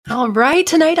All right,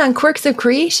 tonight on Quirks of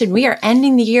Creation, we are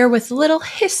ending the year with a little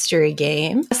history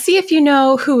game. See if you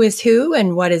know who is who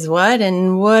and what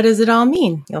does it all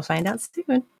mean. You'll find out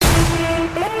soon.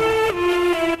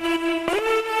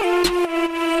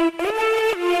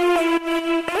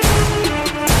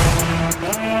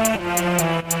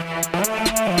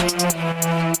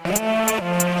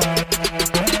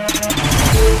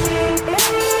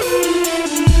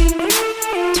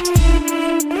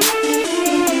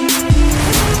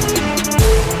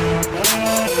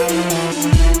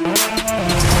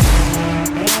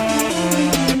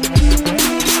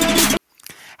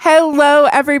 Hello,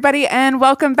 everybody, and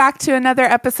welcome back to another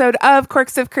episode of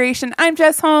Quirks of Creation. I'm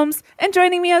Jess Holmes, and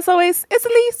joining me, as always, is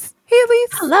Elise. Hey, Elise.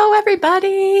 Hello,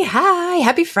 everybody. Hi.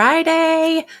 Happy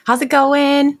Friday. How's it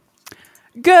going?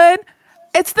 Good.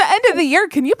 It's the end of the year.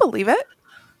 Can you believe it?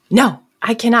 No,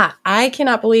 I cannot. I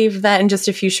cannot believe that in just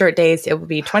a few short days, it will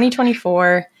be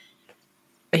 2024.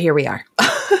 But here we are.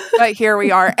 But here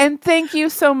we are. And thank you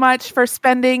so much for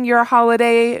spending your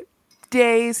holiday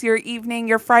days, your evening,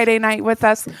 your Friday night with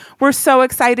us. We're so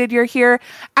excited you're here.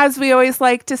 As we always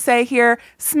like to say here,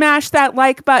 smash that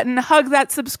like button, hug that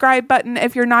subscribe button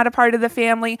if you're not a part of the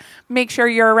family. Make sure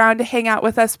you're around to hang out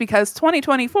with us because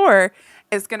 2024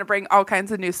 is going to bring all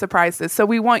kinds of new surprises. So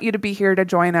we want you to be here to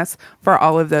join us for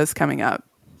all of those coming up.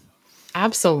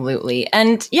 Absolutely.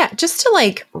 And yeah, just to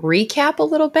recap a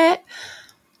little bit,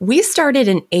 we started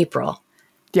in April.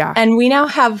 Yeah. And we now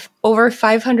have over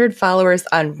 500 followers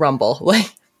on Rumble.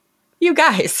 Like, you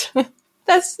guys,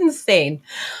 that's insane.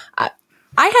 I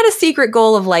had a secret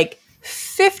goal of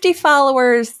 50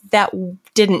 followers that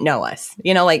didn't know us,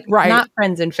 right. Not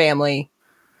friends and family.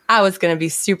 I was going to be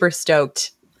super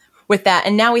stoked with that.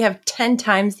 And now we have 10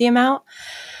 times the amount.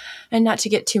 And not to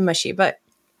get too mushy, but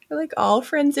we're all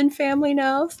friends and family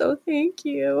now, so thank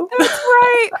you. That's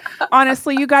right.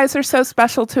 Honestly, you guys are so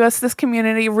special to us. This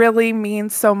community really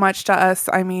means so much to us.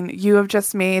 I mean, you have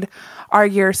just made our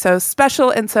year so special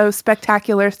and so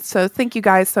spectacular. So thank you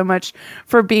guys so much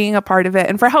for being a part of it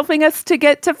and for helping us to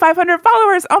get to 500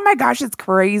 followers. Oh my gosh, it's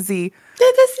crazy.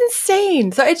 That's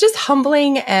insane. So it's just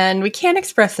humbling, and we can't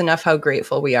express enough how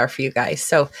grateful we are for you guys.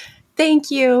 So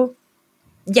thank you.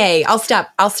 Yay. I'll stop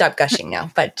gushing now,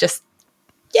 but just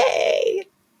yay.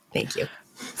 Thank you.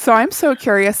 So I'm so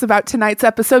curious about tonight's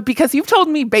episode because you've told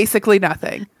me basically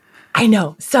nothing. I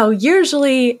know. So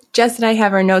usually Jess and I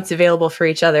have our notes available for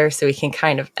each other so we can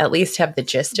kind of at least have the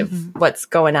gist of what's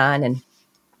going on and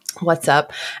what's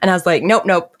up. And I was like,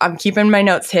 nope. I'm keeping my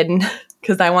notes hidden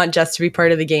because I want Jess to be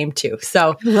part of the game too.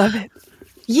 So love it.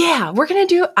 Yeah, we're going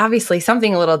to do obviously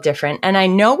something a little different. And I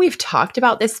know we've talked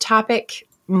about this topic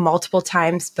multiple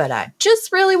times, but I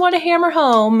just really want to hammer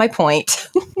home my point.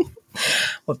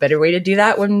 What better way to do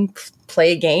that when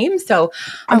play a game? So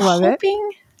I'm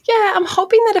hoping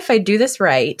that if I do this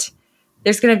right,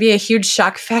 there's going to be a huge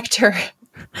shock factor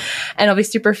and it'll be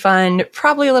super fun,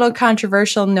 probably a little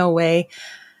controversial, no way.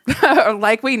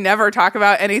 We never talk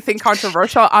about anything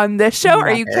controversial on this show. Never.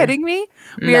 Are you kidding me?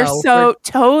 We are so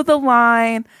toe the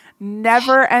line,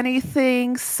 never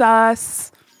anything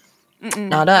sus.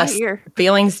 Not us.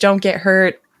 Feelings don't get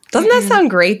hurt. Doesn't that sound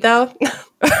great, though?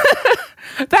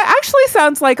 That actually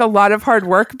sounds like a lot of hard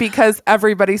work because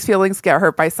everybody's feelings get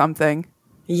hurt by something.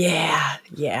 Yeah.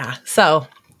 So,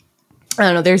 I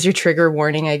don't know. There's your trigger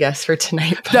warning, I guess, for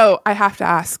tonight. So, I have to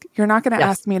ask. You're not going to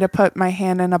ask me to put my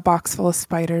hand in a box full of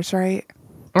spiders, right?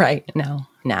 Right. No.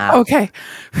 Okay.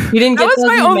 You didn't get that was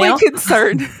my only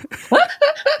concern.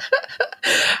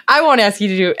 I won't ask you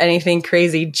to do anything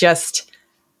crazy. Just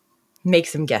make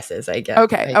some guesses, I guess.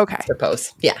 Okay. I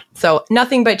suppose. Yeah. So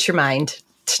nothing but your mind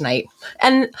tonight.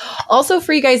 And also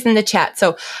for you guys in the chat.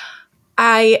 So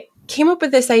I came up with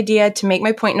this idea to make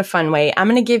my point in a fun way. I'm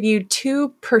going to give you two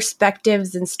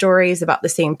perspectives and stories about the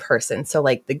same person. So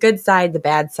the good side, the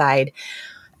bad side,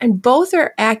 and both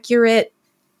are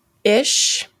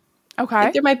accurate-ish.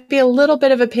 Okay. There might be a little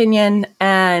bit of opinion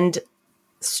and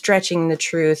stretching the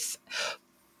truth.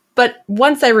 But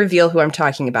once I reveal who I'm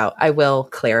talking about, I will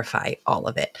clarify all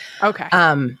of it. Okay.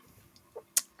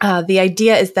 The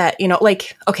idea is that,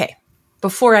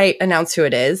 before I announce who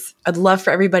it is, I'd love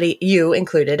for everybody, you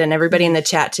included, and everybody in the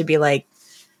chat to be like,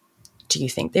 do you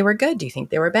think they were good? Do you think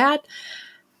they were bad?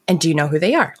 And do you know who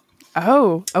they are?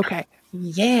 Oh, okay.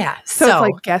 Yeah. So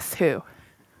it's like Guess Who?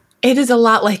 It is a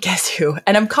lot like Guess Who.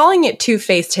 And I'm calling it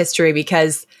Two-Faced History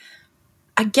because,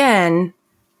 again,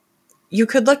 you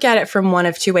could look at it from one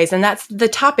of two ways. And that's the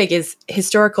topic is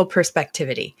historical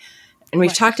perspectivity. And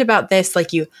we've talked about this,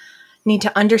 you need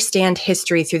to understand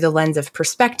history through the lens of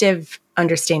perspective,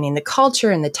 understanding the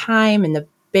culture and the time and the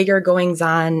bigger goings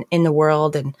on in the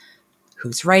world and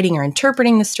who's writing or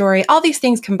interpreting the story. All these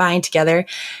things combine together,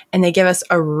 and they give us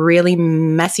a really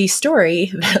messy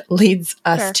story that leads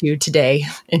us to today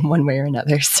in one way or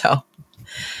another. So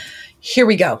here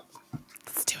we go.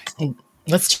 Let's do it. And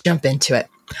let's jump into it.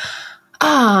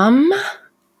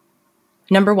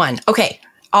 Number one. Okay.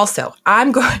 Also, so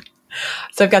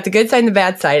I've got the good side and the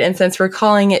bad side. And since we're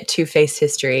calling it Two-Face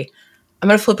history, I'm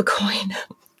going to flip a coin.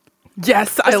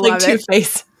 Yes, I love it.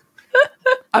 Two-Face.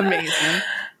 Amazing.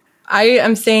 I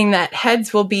am saying that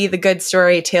heads will be the good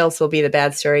story, tails will be the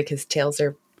bad story, because tails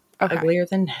are uglier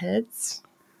than heads.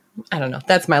 I don't know.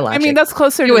 That's my logic. I mean, that's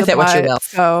closer to with the it what you butt, will.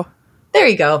 So there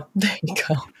you go. There you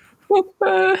go.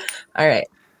 All right.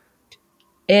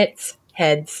 It's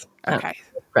heads. okay.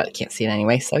 Probably can't see it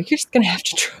anyway, so you're just going to have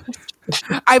to trust.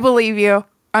 I believe you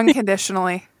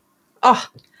unconditionally. Oh,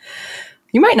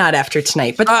 you might not after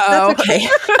tonight, but that's okay.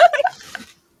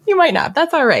 You might not.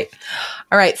 That's all right.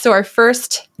 All right. So our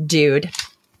first dude,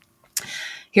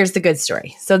 here's the good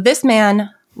story. So this man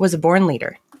was a born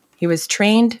leader. He was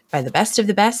trained by the best of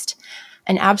the best,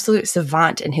 an absolute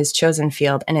savant in his chosen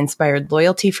field, and inspired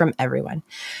loyalty from everyone.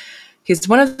 He's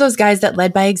one of those guys that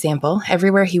led by example.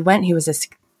 Everywhere he went, he was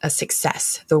a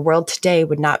success. The world today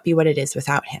would not be what it is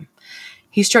without him.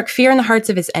 He struck fear in the hearts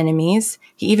of his enemies.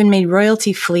 He even made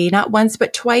royalty flee, not once,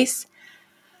 but twice,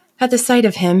 at the sight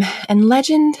of him. And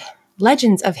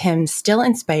legends of him still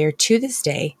inspire to this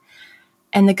day,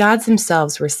 and the gods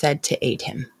themselves were said to aid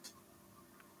him.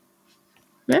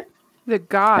 Yeah. The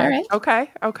god. All right.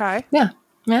 Okay. Yeah.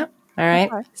 All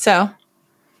right. Okay. So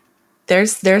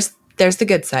there's the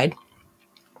good side.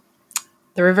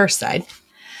 The reverse side.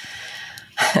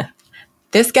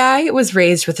 This guy was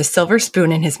raised with a silver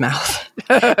spoon in his mouth.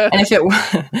 and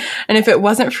if it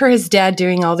wasn't for his dad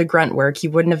doing all the grunt work, he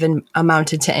wouldn't have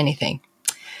amounted to anything.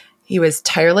 He was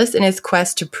tireless in his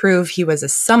quest to prove he was a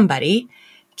somebody,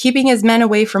 keeping his men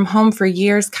away from home for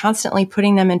years, constantly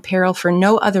putting them in peril for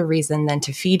no other reason than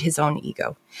to feed his own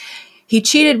ego. He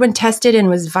cheated when tested and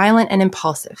was violent and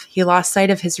impulsive. He lost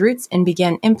sight of his roots and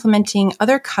began implementing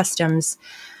other customs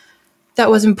that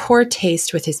was in poor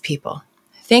taste with his people.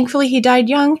 Thankfully, he died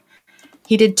young.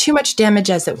 He did too much damage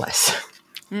as it was.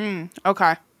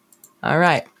 Okay. All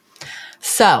right.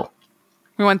 So.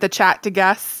 We want the chat to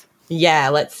guess? Yeah,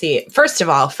 let's see. First,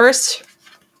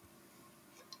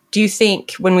 do you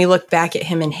think when we look back at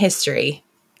him in history,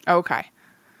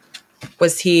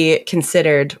 was he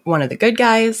considered one of the good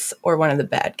guys or one of the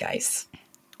bad guys?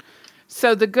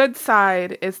 So the good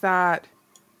side is that...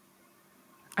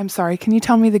 I'm sorry, can you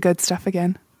tell me the good stuff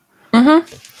again?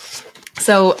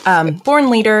 So, born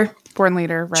leader. Born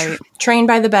leader, right. Trained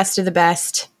by the best of the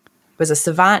best. Was a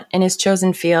savant in his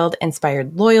chosen field.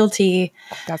 Inspired loyalty.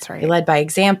 That's right. He led by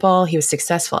example. He was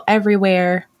successful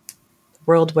everywhere. The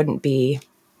world wouldn't be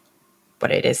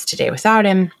what it is today without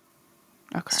him.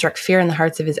 Okay. Struck fear in the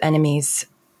hearts of his enemies.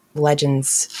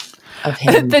 Legends of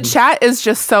him. The chat is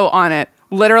just so on it.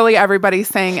 Literally everybody's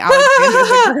saying Alexander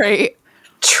the Great.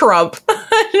 Trump.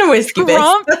 Whiskey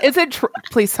Trump? Is it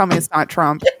please tell me it's not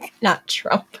Trump. Not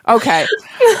Trump. Okay.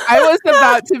 I was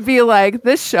about to be like,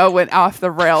 this show went off the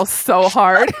rails so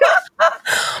hard.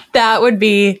 Oh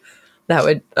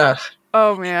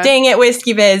man. Dang it,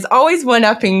 Whiskey Biz. Always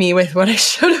one-upping me with what I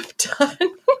should have done.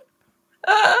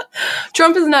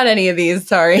 Trump is not any of these,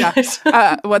 sorry.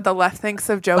 Yeah. What the left thinks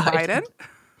of Joe Biden?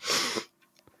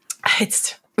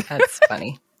 That's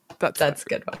funny. That's a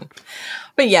good one.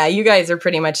 But yeah, you guys are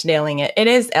pretty much nailing it. It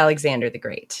is Alexander the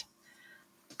Great.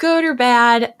 Good or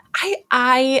bad?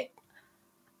 I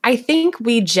think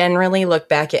we generally look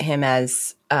back at him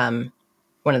as one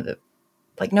of the,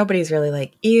 like, nobody's really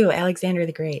like, ew, Alexander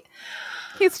the Great.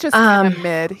 He's just kind of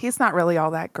mid. He's not really all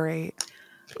that great.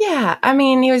 Yeah, I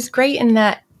mean, he was great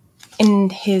in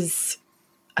his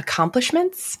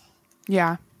accomplishments.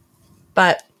 Yeah.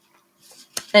 But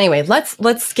anyway,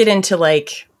 let's get into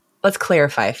let's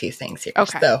clarify a few things here.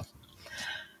 Okay. So,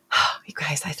 you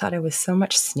guys, I thought I was so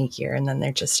much sneakier, and then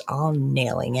they're just all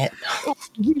nailing it.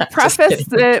 You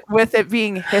prefaced it with it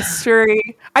being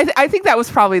history. I think that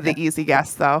was probably the easy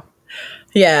guess, though.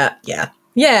 Yeah.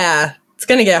 It's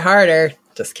gonna get harder.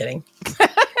 Just kidding.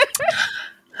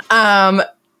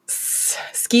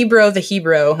 Skibro the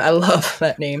Hebrew. I love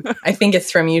that name. I think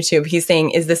it's from YouTube. He's saying,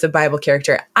 "Is this a Bible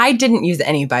character?" I didn't use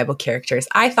any Bible characters.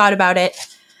 I thought about it.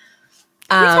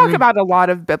 We talk about a lot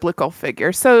of biblical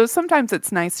figures, so sometimes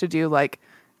it's nice to do like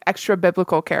extra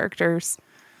biblical characters.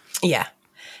 Yeah.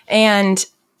 And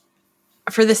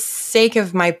for the sake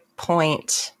of my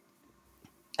point,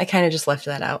 I kind of just left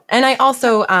that out. And I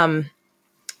also,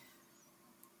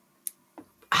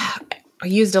 I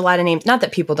used a lot of names. Not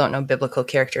that people don't know biblical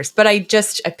characters, but I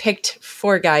picked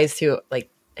 4 guys who, like,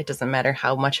 it doesn't matter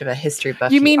how much of a history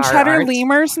buff You mean are, Cheddar aren't.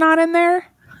 Lemur's not in there?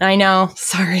 I know.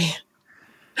 Sorry.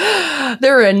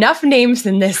 There are enough names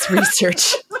in this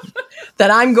research that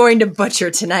I'm going to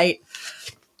butcher tonight.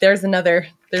 There's another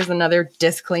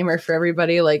disclaimer for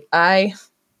everybody. Like, I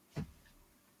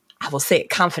will say it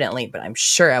confidently, but I'm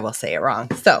sure I will say it wrong.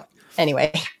 So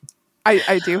anyway.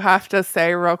 I do have to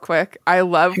say real quick, I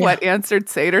love what Answered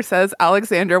Seder says.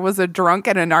 Alexander was a drunk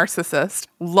and a narcissist.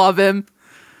 Love him.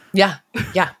 Yeah.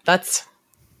 That's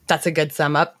a good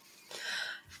sum up.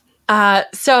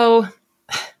 So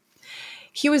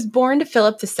he was born to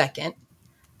Philip II,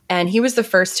 and he was the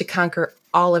first to conquer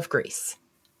all of Greece.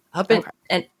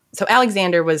 And so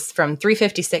Alexander was from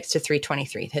 356 to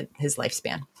 323, his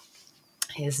lifespan.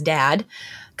 His dad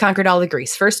conquered all of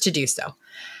Greece, first to do so.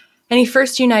 And he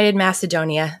first united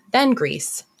Macedonia, then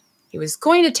Greece. He was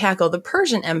going to tackle the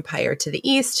Persian Empire to the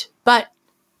east, but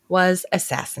was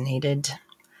assassinated.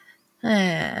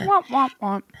 Womp, womp,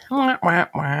 womp. Wah, wah,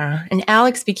 wah. And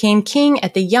Alex became king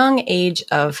at the young age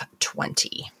of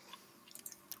 20.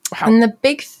 Wow. And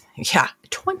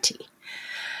 20.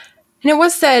 And it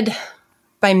was said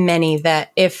by many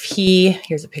that if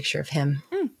here's a picture of him.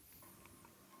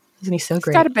 Isn't he so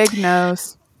great? He's got a big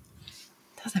nose.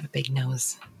 Does have a big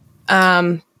nose.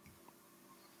 It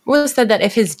was said that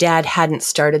if his dad hadn't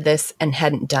started this and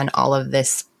hadn't done all of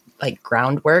this like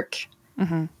groundwork,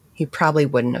 he probably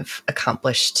wouldn't have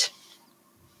accomplished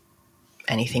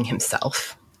anything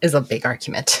himself, is a big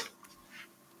argument.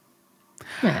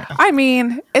 I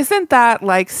mean, isn't that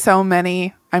like so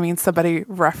many? I mean, somebody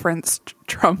referenced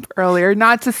Trump earlier.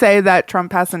 Not to say that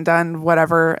Trump hasn't done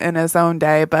whatever in his own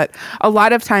day, but a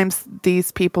lot of times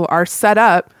these people are set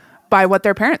up by what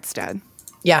their parents did.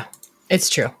 Yeah, it's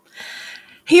true.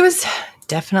 He was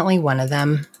definitely one of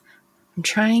them. I'm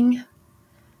trying. Can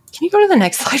you go to the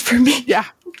next slide for me? Yeah.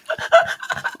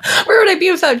 Where would I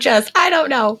be without Jess? I don't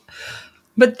know.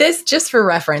 But this, just for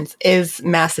reference, is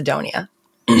Macedonia.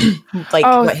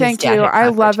 Thank you. I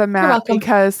love a You're map welcome.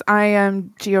 because I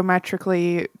am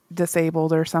geometrically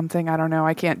disabled or something. I don't know.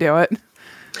 I can't do it.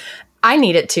 I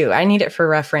need it too. I need it for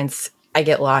reference. I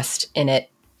get lost in it.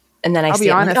 And then I'll see be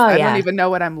it honest. like, I don't even know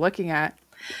what I'm looking at.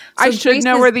 So I should Greece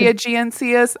know is where the Aegean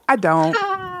Sea is. I don't.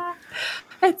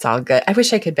 It's all good. I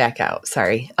wish I could back out.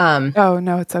 Sorry. Oh,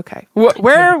 no, it's okay.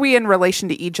 Where are we in relation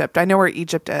to Egypt? I know where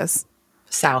Egypt is.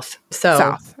 South. So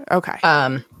South. Okay.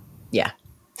 yeah.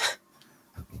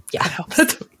 Yeah.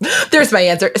 There's my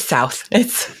answer. South.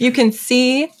 You can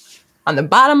see on the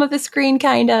bottom of the screen,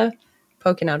 kind of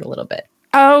poking out a little bit.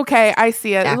 Okay, I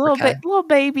see it. Africa. A little bit, little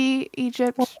baby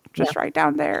Egypt, just right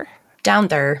down there. Down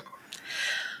there.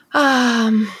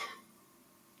 Yeah.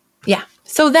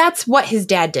 So that's what his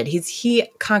dad did. He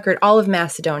conquered all of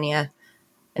Macedonia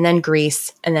and then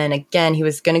Greece. And then again, he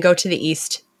was going to go to the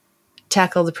east,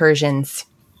 tackle the Persians,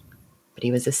 but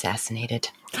he was assassinated.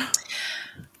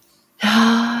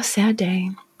 Sad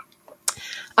day.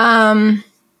 When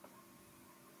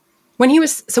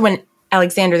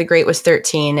Alexander the Great was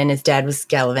 13 and his dad was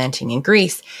gallivanting in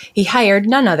Greece, he hired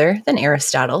none other than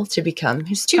Aristotle to become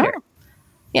his tutor. Oh.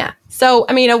 Yeah. So,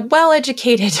 I mean, a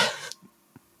well-educated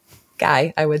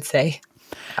guy, I would say.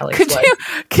 Alex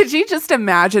Could you just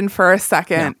imagine for a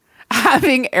second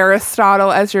having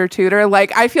Aristotle as your tutor?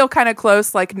 Like, I feel kind of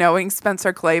close, like knowing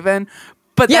Spencer Clavin,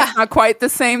 but that's not quite the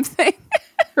same thing.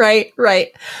 Right.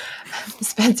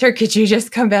 Spencer, could you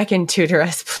just come back and tutor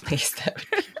us, please? That would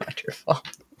be wonderful.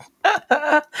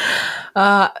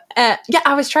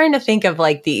 I was trying to think of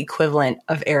like the equivalent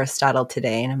of Aristotle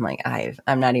today, and I'm like,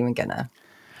 I'm not even gonna.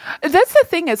 That's the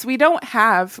thing is we don't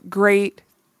have great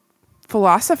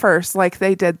philosophers like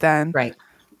they did then. Right.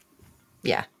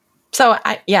 Yeah. So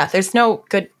there's no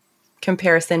good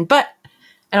comparison, but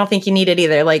I don't think you need it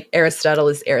either. Like Aristotle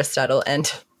is Aristotle,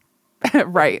 and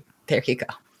right. There you go.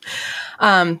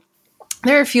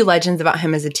 There are a few legends about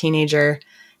him as a teenager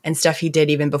and stuff he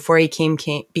did even before he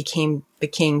became the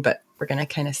king, but we're going to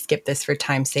kind of skip this for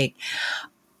time's sake.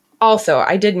 Also,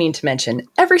 I did mean to mention,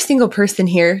 every single person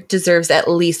here deserves at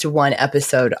least one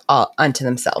episode unto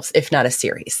themselves, if not a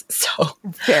series. So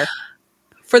fair.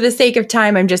 For the sake of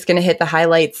time, I'm just going to hit the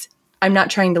highlights. I'm not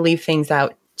trying to leave things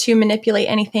out to manipulate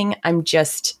anything. I'm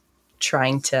just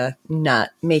trying to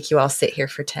not make you all sit here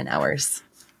for 10 hours.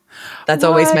 That's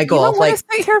always my goal. You don't want to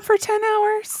sit here for 10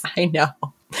 hours? I know.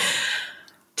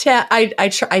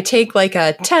 I take like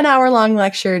a 10-hour long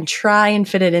lecture and try and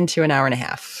fit it into an hour and a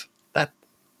half.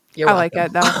 You're welcome. I like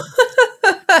it though.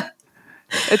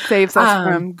 It saves us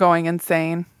from going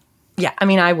insane. Yeah, I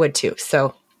mean, I would too.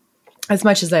 So as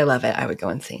much as I love it, I would go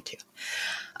insane too.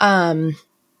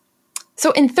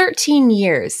 So in 13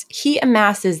 years, he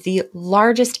amasses the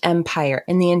largest empire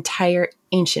in the entire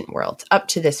ancient world up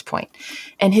to this point.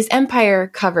 And his empire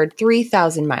covered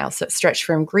 3,000 miles that stretched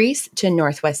from Greece to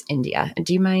northwest India.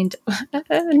 Do you mind?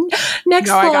 Next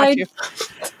No, slide. I got you.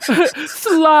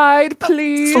 Slide,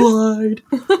 please. Slide.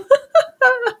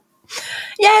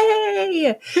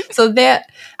 Yay! So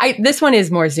this one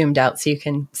is more zoomed out so you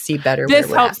can see better. This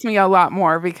where we're helps me a lot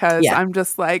more because I'm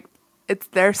just like, it's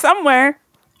there somewhere.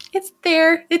 It's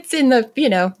there. It's in the,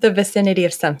 the vicinity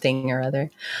of something or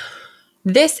other.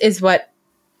 This is what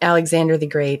Alexander the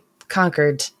Great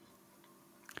conquered.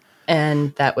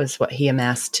 And that was what he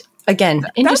amassed. Again,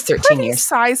 in just 13 years. That's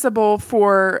sizable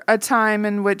for a time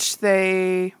in which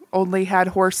they only had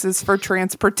horses for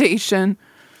transportation.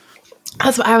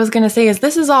 That's what I was going to say, is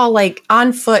this is all like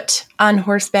on foot, on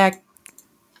horseback,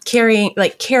 carrying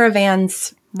like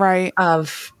caravans. Right.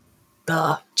 Of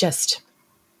just...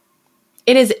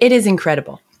 It is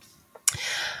incredible.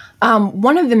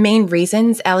 One of the main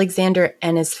reasons Alexander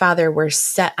and his father were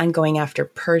set on going after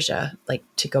Persia, like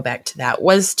to go back to that,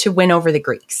 was to win over the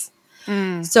Greeks.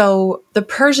 So the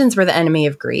Persians were the enemy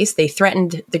of Greece. They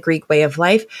threatened the Greek way of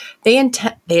life. They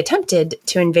attempted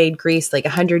to invade Greece like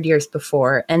 100 years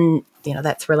before. And,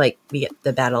 that's where like we get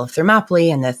the Battle of Thermopylae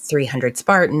and the 300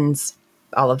 Spartans,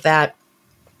 all of that.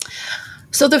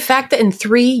 So the fact that in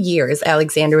 3 years,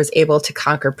 Alexander was able to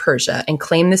conquer Persia and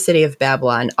claim the city of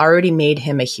Babylon already made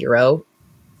him a hero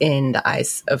in the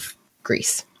eyes of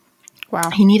Greece. Wow.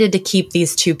 He needed to keep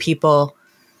these two people,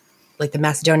 like the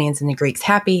Macedonians and the Greeks,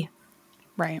 happy.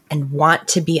 Right. And want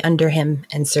to be under him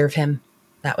and serve him.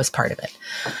 That was part of it.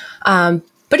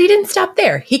 But he didn't stop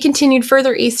there. He continued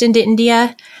further east into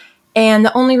India. And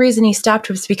the only reason he stopped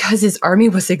was because his army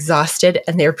was exhausted.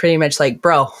 And they were pretty much like,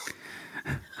 bro,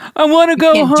 I want to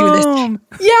go home.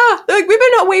 Yeah. Like, we've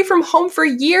been away from home for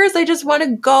years. I just want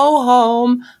to go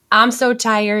home. I'm so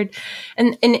tired.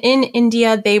 And in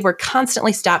India, they were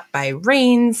constantly stopped by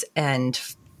rains. And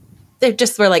they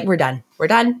just were like, we're done. We're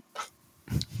done.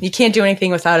 You can't do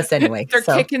anything without us anyway. They're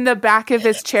kicking the back of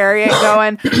his chariot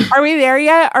going, are we there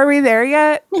yet? Are we there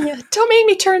yet? Yeah, don't make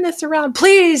me turn this around,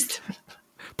 please.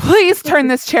 Please turn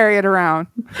this chariot around.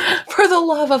 For the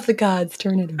love of the gods,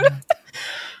 turn it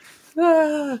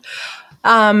around.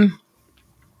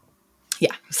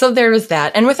 Yeah, so there was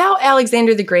that. And without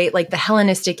Alexander the Great, like the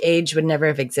Hellenistic age would never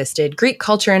have existed. Greek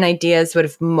culture and ideas would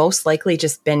have most likely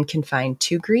just been confined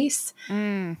to Greece.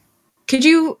 Could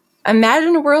you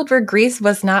imagine a world where Greece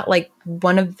was not like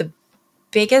one of the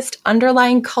biggest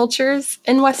underlying cultures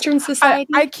in Western society?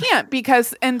 I can't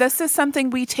because, and this is something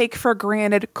we take for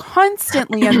granted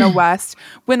constantly in the West.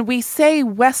 When we say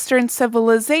Western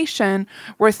civilization,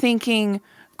 we're thinking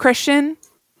Christian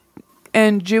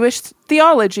and Jewish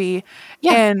theology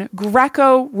and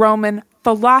Greco-Roman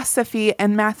philosophy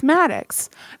and mathematics.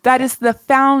 That is the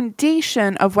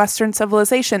foundation of Western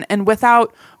civilization. And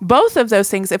without both of those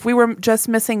things, if we were just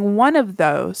missing one of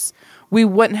those, we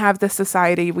wouldn't have the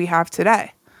society we have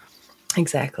today.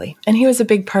 Exactly. And he was a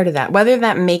big part of that. Whether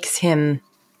that makes him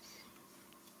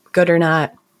good or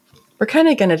not, we're kind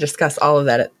of going to discuss all of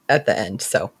that at the end.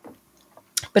 So,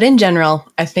 but in general,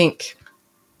 I think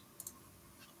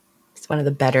it's one of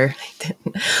the better.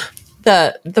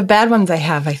 The bad ones I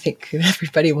have, I think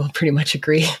everybody will pretty much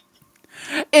agree.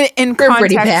 In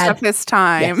context of his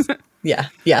time. Yes.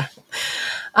 Yeah.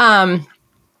 But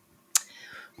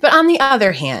on the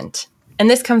other hand, and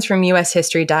this comes from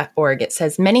ushistory.org, it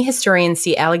says, many historians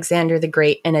see Alexander the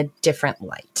Great in a different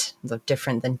light,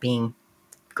 different than being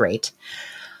great.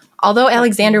 Although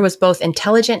Alexander was both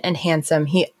intelligent and handsome,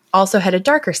 he also had a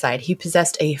darker side. He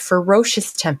possessed a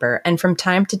ferocious temper and from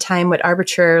time to time would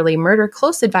arbitrarily murder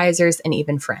close advisors and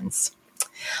even friends.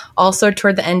 Also,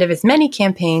 toward the end of his many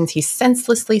campaigns, he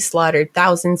senselessly slaughtered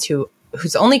thousands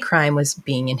whose only crime was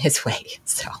being in his way.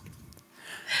 So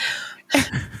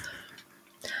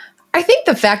I think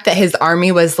the fact that his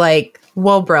army was like,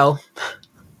 whoa, bro,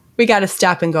 we got to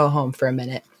stop and go home for a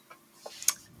minute.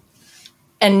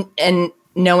 And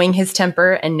knowing his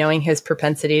temper and knowing his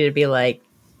propensity to be like,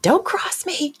 don't cross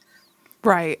me.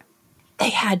 Right. They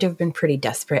had to have been pretty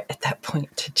desperate at that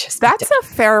point to just... That's a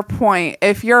fair point.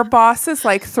 If your boss is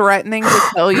like threatening to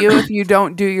kill you if you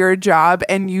don't do your job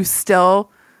and you still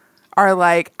are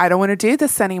like, I don't want to do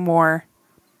this anymore.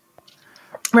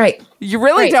 Right. You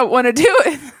really don't want to do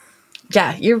it.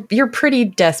 Yeah, you're pretty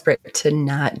desperate to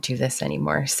not do this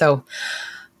anymore. So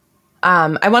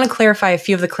I want to clarify a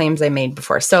few of the claims I made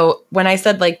before. So when I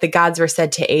said like the gods were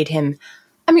said to aid him,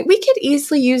 I mean, we could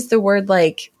easily use the word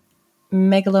like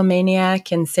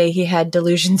megalomaniac and say he had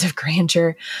delusions of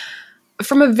grandeur.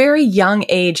 From a very young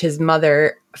age, his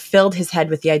mother filled his head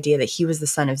with the idea that he was the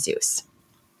son of Zeus.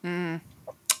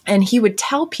 And he would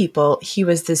tell people he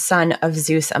was the son of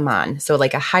Zeus Ammon. So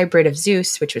like a hybrid of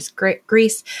Zeus, which was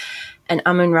Greece, and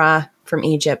Amun-Ra from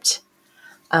Egypt.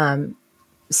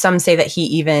 Some say that he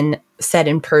even said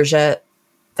in Persia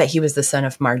that he was the son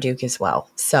of Marduk as well.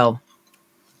 So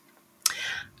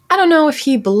I don't know if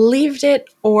he believed it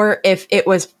or if it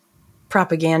was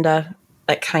propaganda,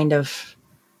 that kind of,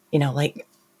 you know, like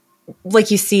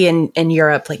you see in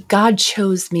Europe, like God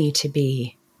chose me to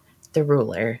be the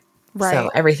ruler. Right.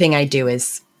 So everything I do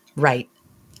is right.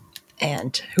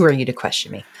 And who are you to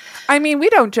question me? I mean, we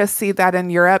don't just see that in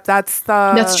Europe. That's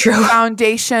true.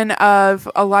 Foundation of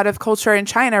a lot of culture in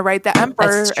China, right? The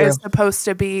emperor is supposed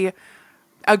to be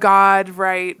a god,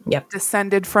 right? Yep.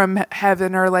 Descended from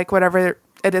heaven or like whatever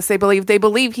it is they believe. They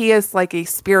believe he is like a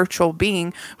spiritual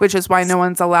being, which is why no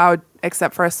one's allowed,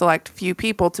 except for a select few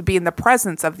people, to be in the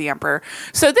presence of the emperor.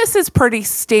 So this is pretty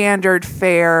standard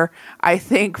fare, I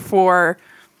think, for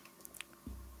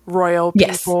royal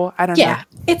people. I don't know. Yeah,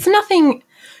 it's nothing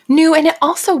new. And it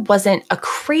also wasn't a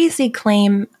crazy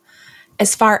claim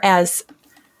as far as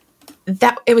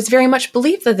that. It was very much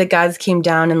believed that the gods came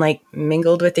down and like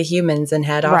mingled with the humans and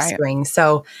had offspring. Right.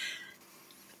 So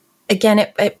again,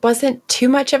 it wasn't too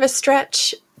much of a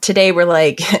stretch. Today we're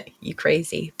like, you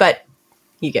crazy, but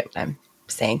you get what I'm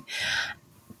saying.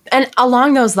 And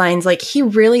along those lines, like he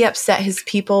really upset his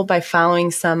people by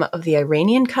following some of the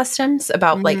Iranian customs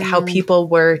about like how people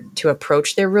were to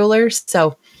approach their rulers.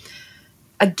 So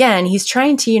again, he's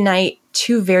trying to unite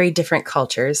two very different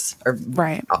cultures, or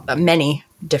many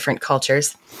different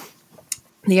cultures.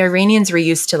 The Iranians were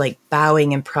used to like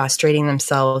bowing and prostrating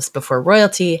themselves before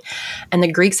royalty, and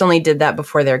the Greeks only did that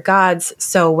before their gods.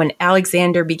 So when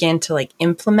Alexander began to like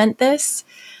implement this,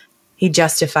 he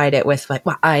justified it with like,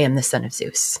 well, I am the son of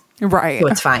Zeus. Right. So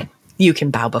it's fine. You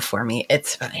can bow before me.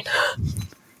 It's fine.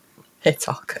 It's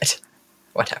all good.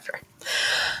 Whatever.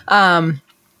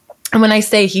 And when I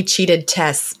say he cheated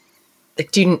tests,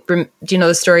 like, do you know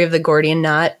the story of the Gordian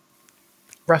knot?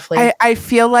 Roughly. I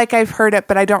feel like I've heard it,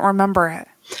 but I don't remember it.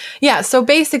 Yeah. So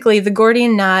basically the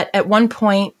Gordian knot, at one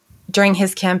point during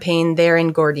his campaign, they're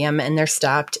in Gordium and they're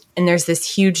stopped, and there's this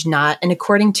huge knot. And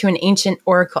according to an ancient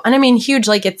oracle, and I mean huge,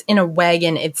 like it's in a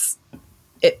wagon, it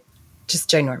just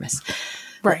ginormous.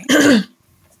 Right.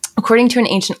 According to an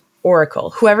ancient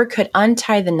oracle, whoever could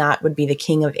untie the knot would be the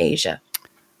king of Asia.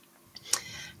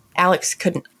 Alex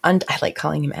couldn't, I like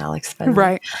calling him Alex. By the way.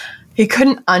 Right. He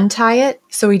couldn't untie it,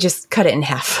 so he just cut it in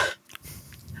half.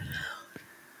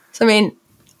 So, I mean,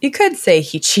 you could say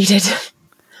he cheated.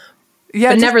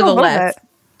 Yeah, but nevertheless,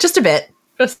 just a bit.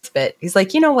 He's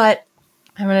like, you know what?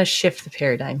 I'm going to shift the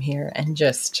paradigm here and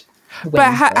just win.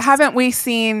 But haven't we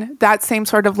seen that same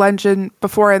sort of legend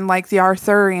before in like the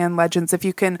Arthurian legends? If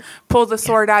you can pull the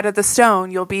sword out of the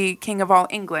stone, you'll be king of all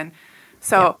England.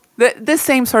 So this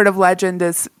same sort of legend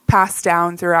is passed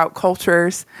down throughout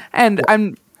cultures. And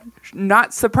I'm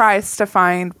not surprised to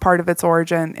find part of its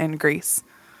origin in Greece.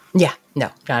 Yeah,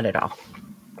 no, not at all.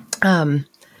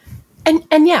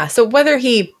 And yeah, so whether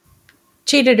he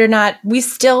cheated or not, we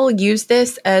still use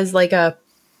this as like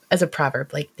as a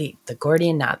proverb, like the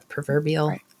Gordian knot, the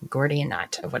proverbial Gordian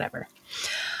knot or whatever.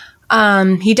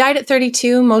 He died at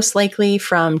 32, most likely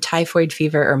from typhoid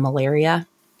fever or malaria.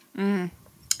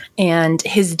 And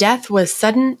his death was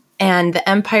sudden, and the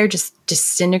empire just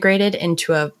disintegrated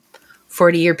into a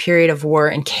 40-year period of war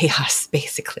and chaos,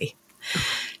 basically.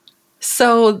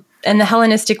 So, and the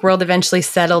Hellenistic world eventually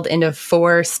settled into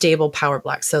 4 stable power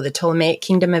blocks. So the Ptolemaic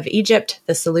Kingdom of Egypt,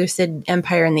 the Seleucid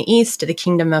Empire in the east, the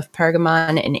Kingdom of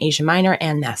Pergamon in Asia Minor,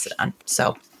 and Macedon.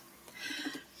 So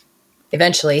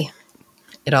eventually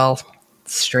it all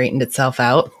straightened itself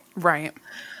out. Right.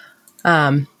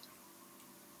 I'm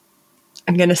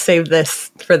going to save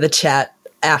this for the chat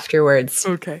afterwards.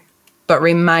 Okay. But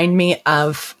remind me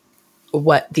of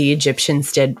what the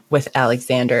Egyptians did with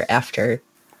Alexander after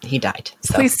he died.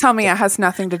 So, please tell me it has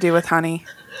nothing to do with honey.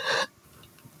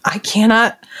 I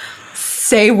cannot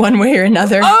say one way or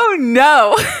another. Oh,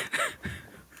 no.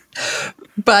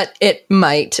 But it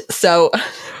might. So.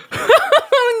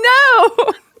 Oh,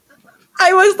 no.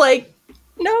 I was like,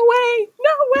 no way.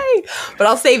 But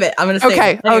I'll save it. I'm going to save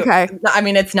it. Anyway, okay. I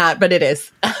mean, it's not, but it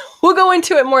is. We'll go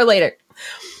into it more later.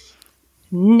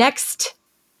 Next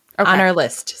on our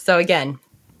list. So again,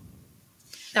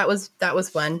 that was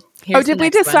one. Here's did we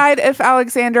decide if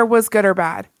Alexander was good or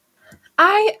bad?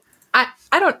 I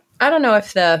don't know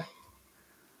if the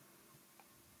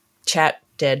chat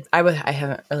did. I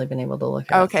haven't really been able to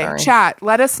look at it. Okay, chat,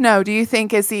 let us know. Do you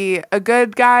think, is he a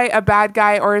good guy, a bad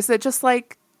guy, or is it just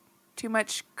like too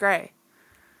much gray?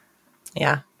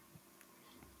 Yeah.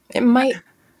 It might.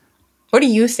 What do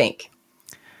you think?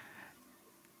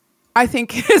 I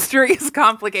think history is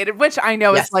complicated, which I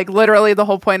know Yes. is like literally the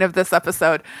whole point of this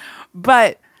episode.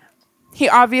 But he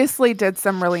obviously did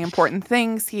some really important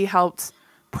things. He helped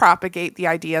propagate the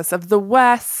ideas of the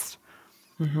West.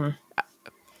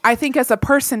 I think as a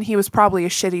person, he was probably a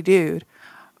shitty dude.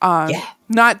 Yeah.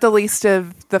 Not the least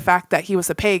of the fact that he was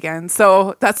a pagan.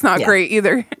 So that's not great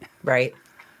either. Right.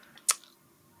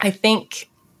 I think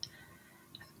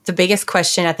the biggest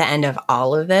question at the end of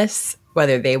all of this,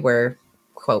 whether they were,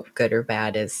 quote, good or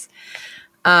bad, is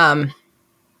do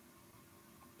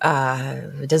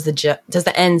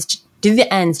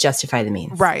the ends justify the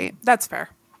means? Right. That's fair.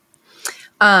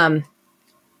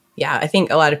 Yeah, I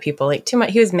think a lot of people like too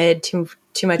much. He was mid, too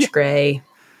much gray.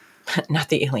 Not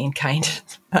the alien kind.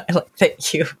 I like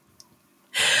that you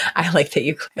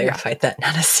clarified that,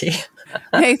 Nanacy.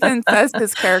 Nathan says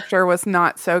his character was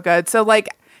not so good. So, like,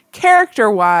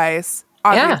 character-wise,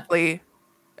 obviously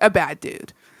a bad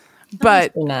dude.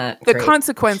 But Not the great.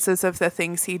 consequences of the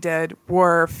things he did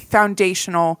were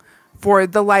foundational for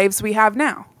the lives we have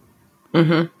now.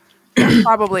 Mm-hmm.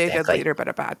 Probably a good leader, but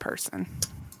a bad person.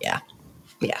 Yeah.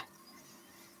 Yeah.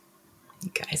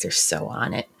 You guys are so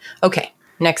on it. Okay.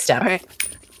 Next up. Okay.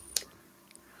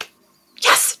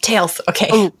 Yes. Tails.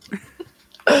 Okay.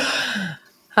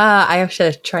 I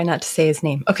should try not to say his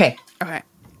name. Okay. Okay.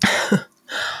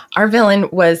 Our villain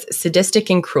was sadistic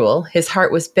and cruel. His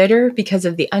heart was bitter because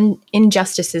of the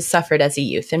injustices suffered as a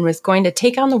youth and was going to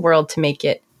take on the world to make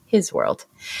it his world.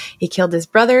 He killed his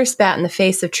brother, spat in the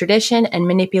face of tradition, and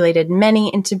manipulated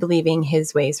many into believing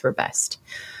his ways were best.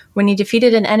 When he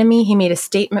defeated an enemy, he made a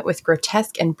statement with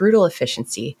grotesque and brutal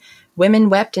efficiency. Women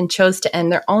wept and chose to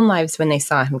end their own lives when they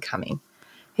saw him coming.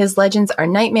 His legends are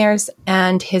nightmares,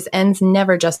 and his ends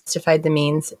never justified the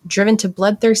means. Driven to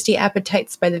bloodthirsty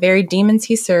appetites by the very demons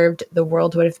he served, the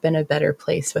world would have been a better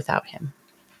place without him.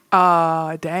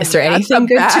 Dang. Is there anything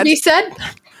good to be said?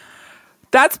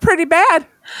 That's pretty bad.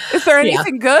 Is there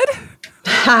anything good?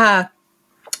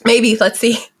 Maybe. Let's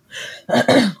see.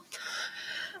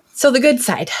 So the good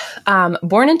side.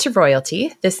 Born into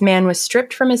royalty, this man was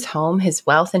stripped from his home, his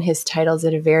wealth, and his titles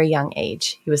at a very young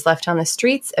age. He was left on the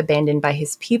streets, abandoned by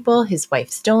his people, his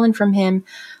wife stolen from him,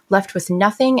 left with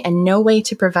nothing and no way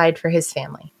to provide for his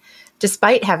family.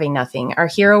 Despite having nothing, our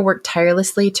hero worked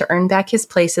tirelessly to earn back his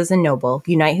place as a noble,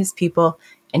 unite his people,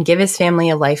 and give his family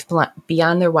a life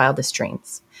beyond their wildest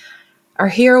dreams. Our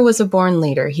hero was a born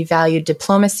leader. He valued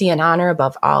diplomacy and honor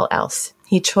above all else.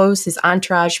 He chose his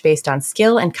entourage based on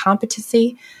skill and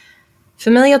competency.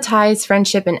 Familial ties,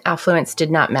 friendship, and affluence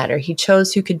did not matter. He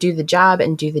chose who could do the job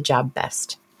and do the job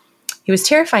best. He was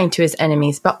terrifying to his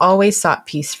enemies, but always sought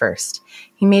peace first.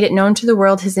 He made it known to the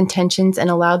world his intentions and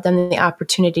allowed them the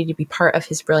opportunity to be part of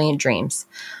his brilliant dreams.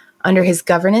 Under his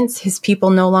governance, his people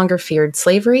no longer feared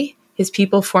slavery. His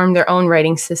people formed their own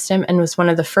writing system and was one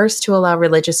of the first to allow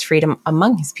religious freedom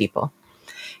among his people.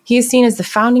 He is seen as the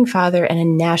founding father and a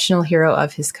national hero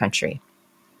of his country.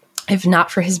 If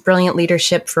not for his brilliant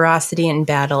leadership, ferocity in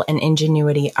battle, and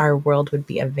ingenuity, our world would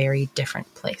be a very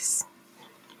different place.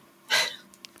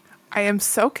 I am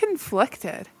so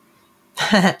conflicted.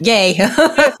 Yay.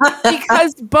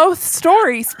 Because both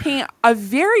stories paint a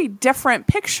very different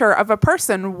picture of a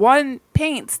person. One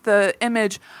paints the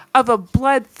image of a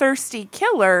bloodthirsty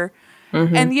killer,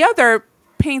 and the other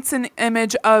paints an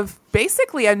image of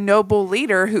basically a noble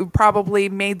leader who probably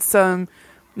made some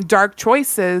dark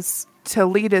choices to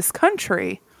lead his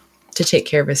country. To take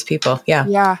care of his people. Yeah.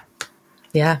 Yeah.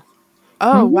 Yeah.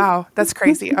 Oh, wow. That's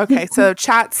crazy. Okay. So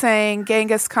chat saying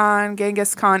Genghis Khan,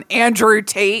 Andrew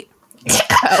Tate.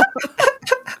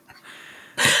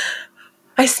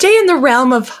 I stay in the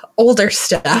realm of older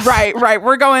stuff. Right.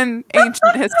 We're going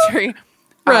ancient history.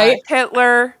 Right.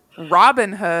 Hitler,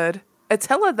 Robin Hood,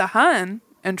 Attila the Hun.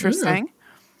 Interesting.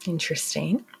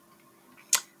 Interesting.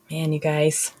 Man, you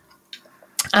guys.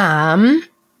 All right.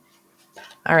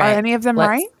 Are any of them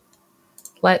right?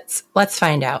 Let's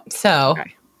find out. So,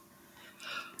 Okay.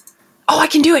 Oh, I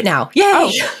can do it now. Yay.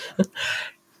 Oh.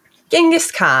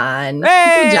 Genghis Khan.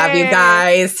 Hey! Good job, you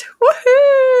guys.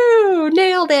 Woohoo!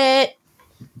 Nailed it.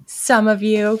 Some of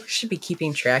you should be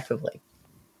keeping track of like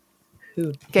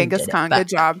who Genghis did it, Khan. but Good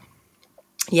job.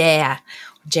 Yeah.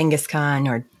 Genghis Khan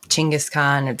or Chinggis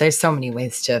Khan. Or there's so many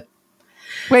ways to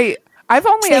Wait, I've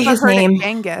only say ever his heard name. it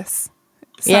Genghis.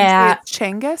 Some Yeah. say it's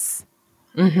Chinggis.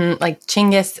 Like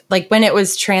Chinggis, like when it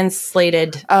was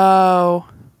translated, Oh.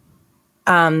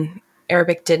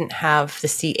 Arabic didn't have the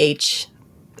CH,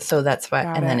 so that's why.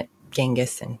 Got and then it.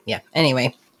 Genghis, and yeah.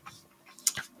 Anyway,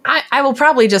 I will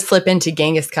probably just slip into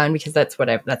Genghis Khan because that's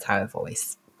how I've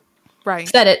always Right.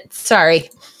 said it. Sorry.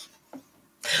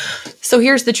 So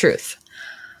here's the truth.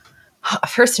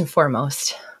 First and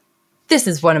foremost, this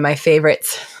is one of my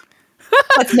favorites.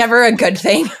 That's never a good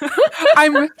thing.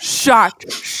 I'm shocked.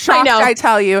 I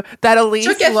tell you, that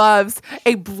Elise loves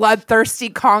a bloodthirsty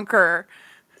conqueror.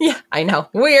 Yeah, I know.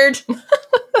 Weird.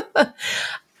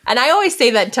 And I always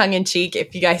say that tongue in cheek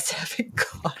if you guys haven't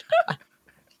caught on.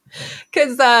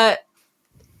 Because I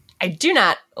do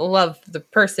not love the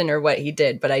person or what he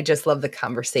did, but I just love the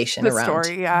conversation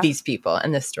around these people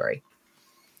and this story.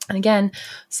 And again,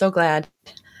 so glad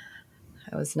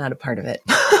I was not a part of it.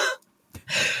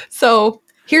 So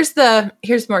here's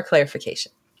more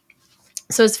clarification.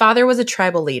 So his father was a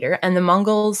tribal leader, and the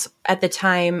Mongols at the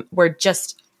time were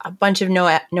just a bunch of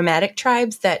nomadic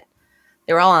tribes that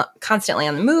they were all constantly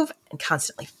on the move and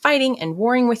constantly fighting and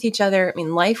warring with each other. I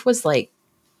mean, life was like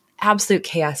absolute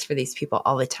chaos for these people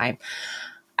all the time.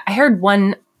 I heard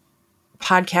one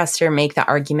podcaster make the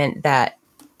argument that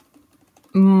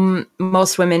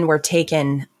most women were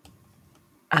taken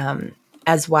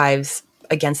as wives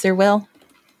against their will.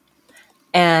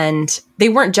 And they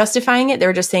weren't justifying it. They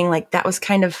were just saying like that was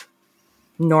kind of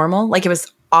normal. Like it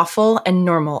was awful and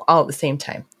normal all at the same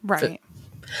time. Right.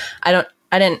 So I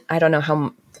don't know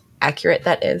how accurate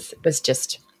that is. It was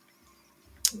just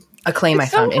a claim I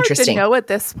found interesting. It's so hard to know at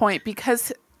this point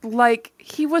because like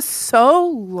he was so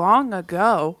long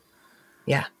ago.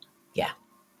 Yeah. Yeah.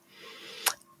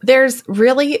 There's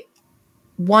really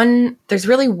one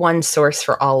source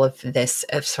for all of this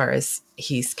as far as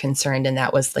he's concerned, and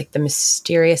that was like the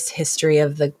mysterious history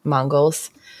of the Mongols.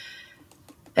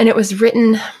 And it was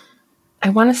written, I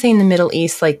want to say in the Middle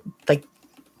East, like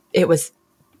it was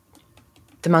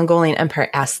the Mongolian Empire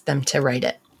asked them to write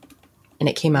it. And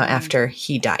it came out after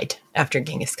he died, after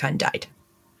Genghis Khan died.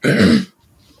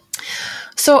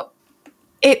 So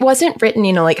it wasn't written,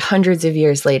 like hundreds of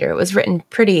years later. It was written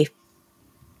pretty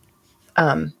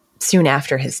soon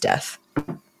after his death.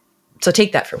 So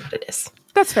take that for what it is.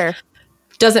 That's fair.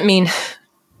 Doesn't mean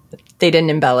they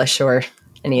didn't embellish or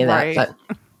any of that. Right.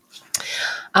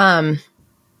 But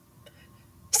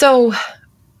so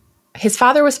his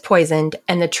father was poisoned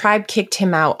and the tribe kicked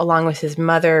him out along with his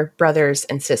mother, brothers,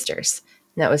 and sisters.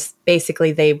 And that was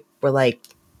basically, they were like,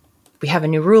 we have a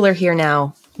new ruler here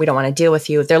now. We don't want to deal with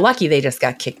you. They're lucky they just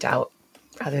got kicked out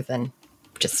rather than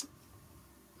just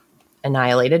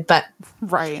annihilated, but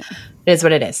right. It is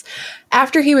what it is.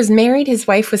 After he was married, his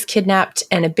wife was kidnapped,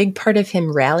 and a big part of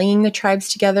him rallying the tribes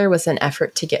together was an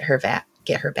effort to get her back.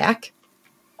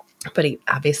 But he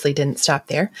obviously didn't stop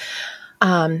there.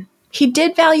 He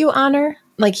did value honor.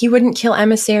 Like, he wouldn't kill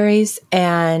emissaries,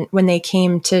 and when they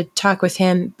came to talk with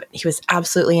him, he was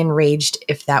absolutely enraged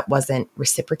if that wasn't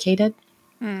reciprocated.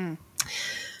 And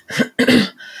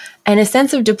a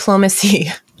sense of diplomacy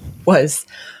was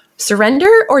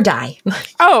surrender or die.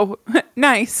 Oh,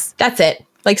 nice. That's it.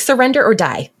 Like, surrender or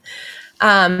die.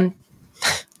 I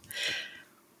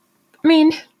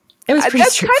mean, it was pretty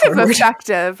That's straightforward. Kind of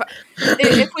effective.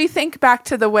 If we think back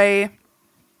to the way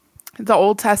the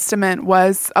Old Testament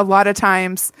was, a lot of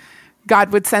times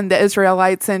God would send the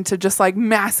Israelites in to just like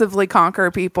massively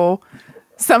conquer people.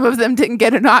 Some of them didn't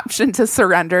get an option to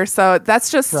surrender. So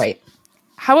that's just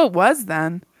how it was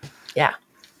then. Yeah.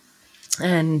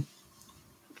 And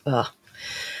I'll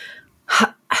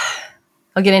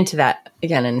get into that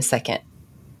again in a second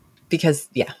because,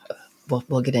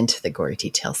 we'll get into the gory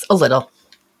details a little.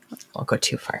 Won't go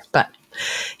too far, but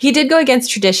he did go against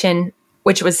tradition,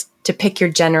 which was to pick your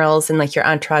generals and like your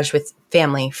entourage with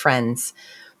family, friends.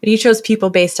 But he chose people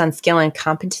based on skill and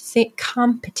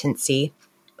competency.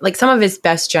 Like, some of his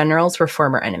best generals were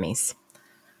former enemies.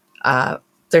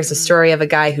 There's a story of a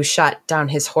guy who shot down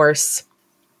his horse,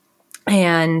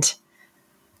 and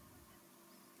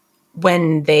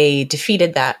when they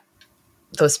defeated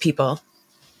those people,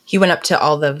 he went up to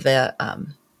all of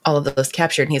those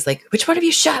captured, and he's like, "Which one of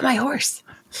you shot my horse?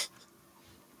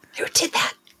 Who did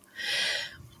that?"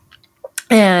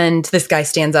 And this guy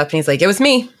stands up and he's like, "It was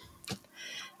me,"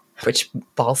 which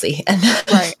ballsy. And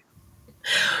right.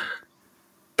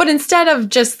 But instead of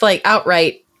just like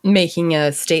outright making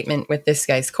a statement with this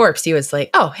guy's corpse, he was like,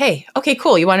 "Oh, hey, okay,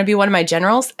 cool. You want to be one of my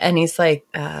generals?" And he's like,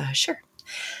 "Sure."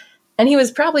 And he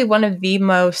was probably one of the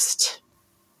most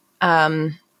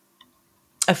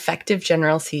effective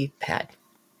generals he had.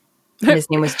 And his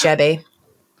name was Jebe,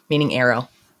 meaning arrow.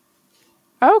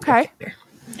 Okay.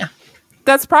 Yeah.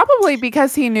 That's probably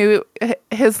because he knew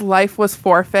his life was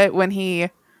forfeit when he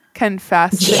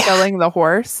confessed to killing the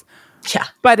horse. Yeah.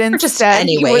 But instead,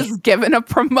 he was given a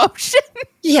promotion.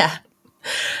 Yeah.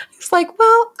 It's like,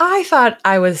 well, I thought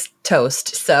I was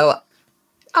toast, so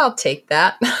I'll take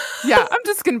that. Yeah, I'm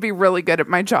just going to be really good at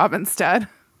my job instead.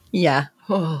 Yeah.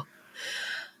 Oh.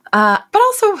 But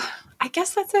also, I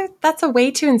guess that's a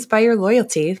way to inspire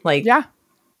loyalty. Like, Yeah.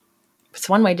 it's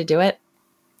one way to do it.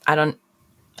 I don't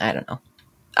know.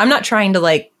 I'm not trying to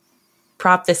like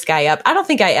prop this guy up. I don't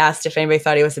think I asked if anybody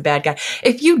thought he was a bad guy.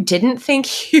 If you didn't think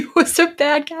he was a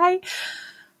bad guy.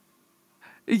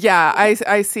 Yeah,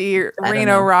 I see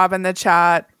Reno Rob in the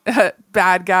chat.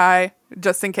 Bad guy,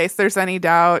 just in case there's any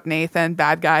doubt. Nathan,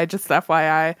 bad guy, just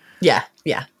FYI. Yeah.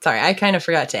 Sorry, I kind of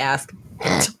forgot to ask.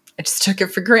 I just took it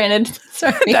for granted.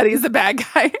 Sorry. That he's a bad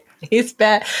guy. He's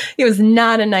bad. He was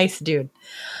not a nice dude.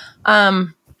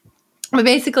 But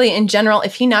basically, in general,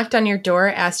 if he knocked on your door,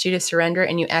 asked you to surrender,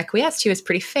 and you acquiesced, he was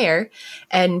pretty fair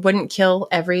and wouldn't kill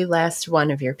every last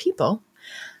one of your people.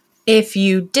 If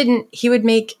you didn't, he would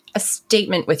make a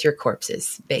statement with your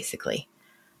corpses, basically.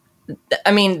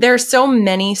 I mean, there are so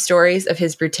many stories of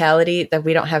his brutality that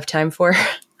we don't have time for,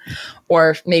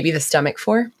 or maybe the stomach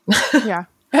for. Yeah.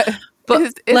 But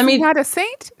is he not a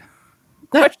saint?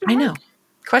 I know.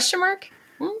 Question mark?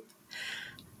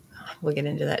 We'll get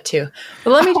into that too. But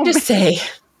let me just say,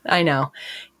 I know.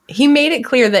 He made it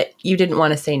clear that you didn't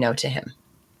want to say no to him.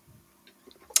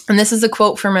 And this is a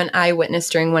quote from an eyewitness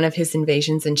during one of his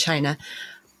invasions in China.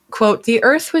 Quote, "The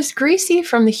earth was greasy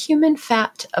from the human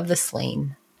fat of the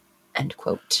slain." End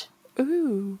quote.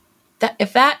 Ooh.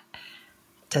 If that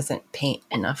doesn't paint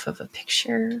enough of a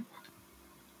picture.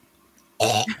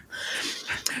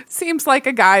 Seems like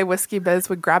a guy Whiskey Biz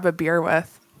would grab a beer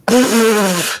with.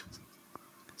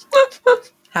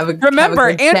 Remember,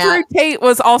 Andrew Tate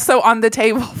was also on the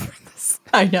table for this.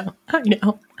 I know.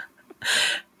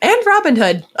 And Robin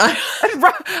Hood.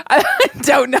 I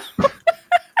don't know.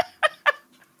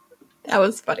 That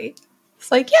was funny.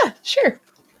 It's like, yeah, sure.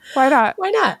 Why not?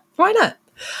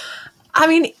 I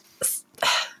mean,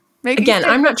 maybe again,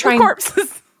 I'm not trying.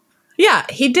 Corpses. Yeah,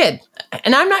 he did.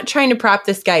 And I'm not trying to prop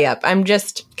this guy up. I'm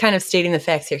just kind of stating the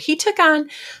facts here. He took on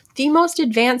the most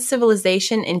advanced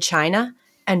civilization in China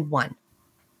and won.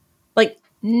 Like,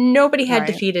 nobody had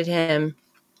defeated him.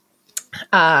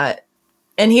 And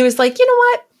he was like, you know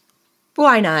what?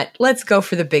 Why not? Let's go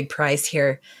for the big prize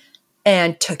here.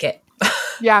 And took it.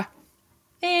 Yeah.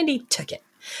 And he took it.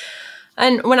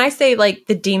 And when I say, like,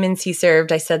 the demons he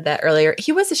served, I said that earlier.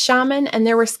 He was a shaman, and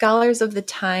there were scholars of that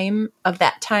time,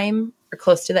 or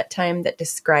close to that time, that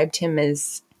described him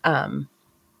as kind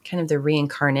of the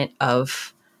reincarnate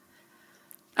of...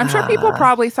 I'm sure people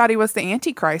probably thought he was the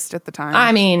Antichrist at the time.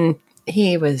 I mean,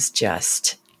 he was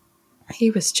just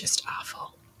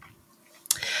awful.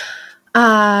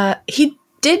 He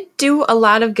did do a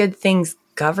lot of good things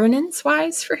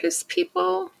governance-wise for his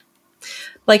people.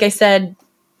 Like I said,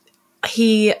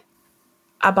 he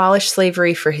abolished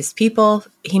slavery for his people.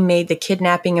 He made the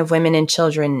kidnapping of women and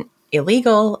children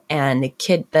illegal, and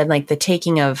the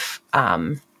taking of...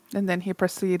 and then he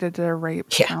proceeded to rape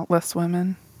countless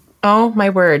women. Oh, my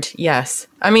word. Yes.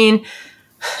 I mean,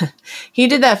 he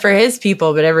did that for his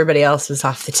people, but everybody else was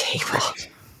off the table.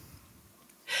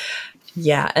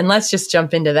 Yeah. And let's just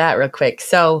jump into that real quick.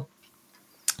 So,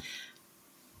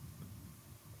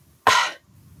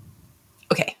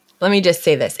 okay, let me just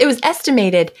say this. It was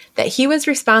estimated that he was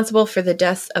responsible for the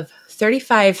deaths of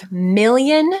 35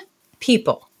 million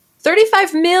people.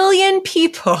 35 million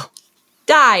people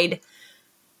died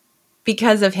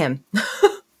because of him.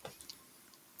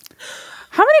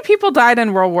 How many people died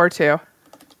in World War II?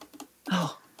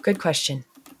 Oh, good question.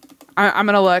 I'm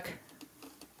going to look.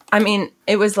 I mean,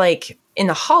 it was like in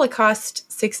the Holocaust,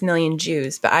 6 million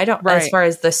Jews, but I don't, as far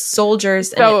as the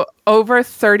soldiers. So over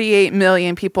 38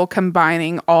 million people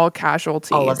combining all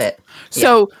casualties. All of it.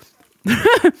 So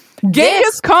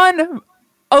Genghis Khan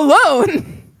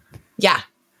alone. Yeah.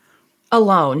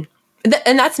 Alone.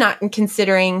 And that's not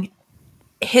considering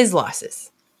his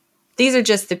losses. These are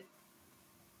just the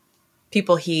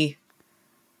people he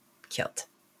killed.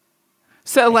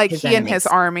 So like he and his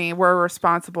army were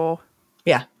responsible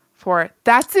for it.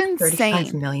 That's insane.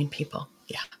 35 million people.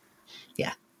 Yeah.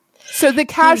 Yeah. So the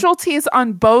casualties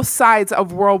on both sides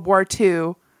of World War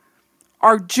II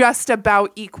are just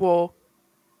about equal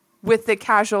with the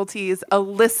casualties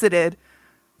elicited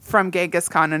from Genghis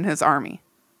Khan and his army.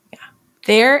 Yeah.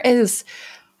 There is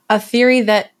a theory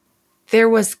that there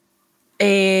was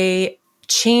a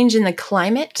change in the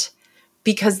climate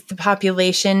because the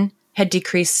population had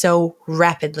decreased so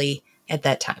rapidly at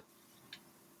that time.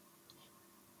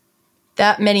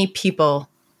 That many people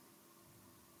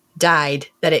died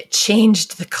that it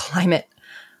changed the climate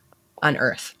on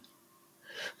Earth.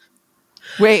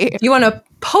 Wait. You want a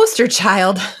poster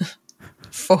child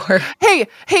for Hey,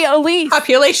 Elise.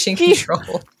 population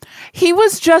control. He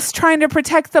was just trying to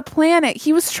protect the planet.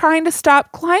 He was trying to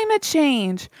stop climate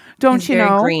change. Don't you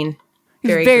know? Green.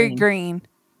 He's very green.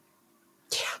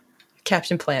 Yeah.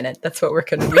 Captain Planet. That's what we're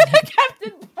going to read.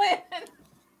 Captain Planet.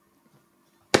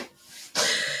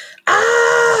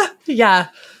 Yeah.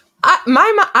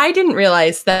 I didn't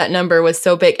realize that number was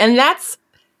so big. And that's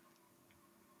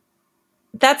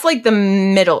like the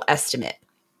middle estimate.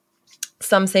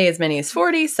 Some say as many as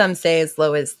 40, some say as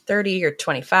low as 30 or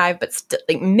 25, but still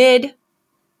like mid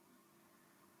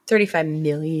 35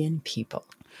 million people.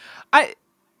 It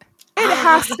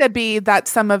has to be that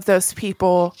some of those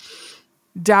people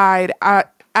died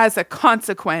as a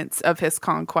consequence of his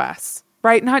conquests,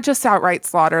 right? Not just outright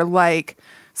slaughter, like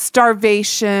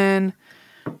starvation,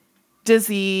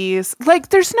 disease. Like,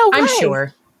 there's no way. I'm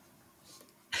sure.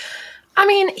 I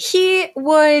mean, he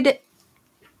would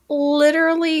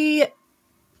literally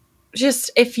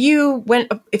just, if you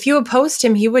opposed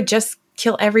him, he would just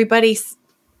kill everybody.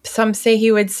 Some say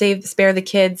he would spare the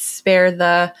kids, spare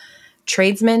the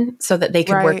tradesmen so that they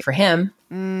could work for him.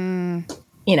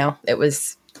 You know, it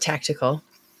was tactical.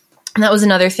 And that was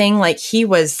another thing. Like, he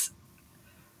was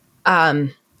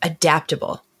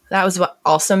adaptable. That was what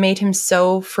also made him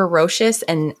so ferocious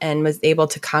and was able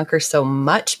to conquer so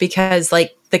much, because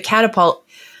like the catapult,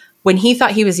 when he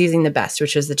thought he was using the best,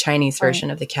 which was the Chinese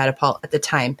version of the catapult at the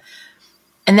time.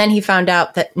 And then he found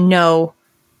out that no,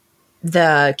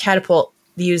 the catapult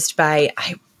used by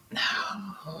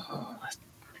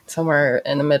somewhere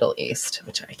in the Middle East,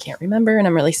 which I can't remember, and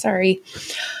I'm really sorry.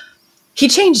 He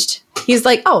changed. He's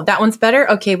like, oh, that one's better.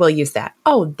 Okay, we'll use that.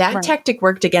 Oh, that tactic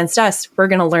worked against us. We're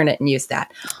going to learn it and use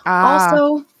that.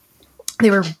 Also, they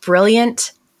were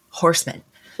brilliant horsemen.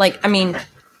 Like, I mean,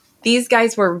 these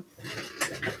guys were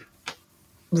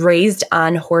raised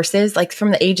on horses. Like,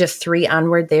 from the age of 3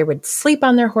 onward, they would sleep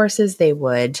on their horses. They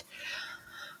would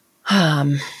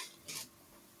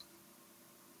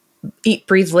eat,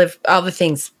 breathe, live, all the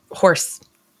things, horse.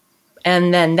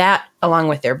 And then that, along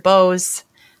with their bows,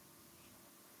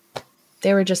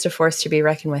 they were just a force to be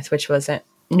reckoned with, which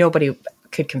nobody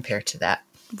could compare to that.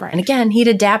 Right. And again, he'd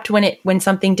adapt when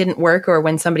something didn't work or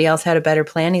when somebody else had a better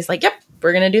plan. He's like, yep,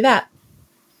 we're going to do that.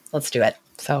 Let's do it.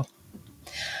 So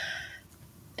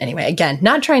anyway, again,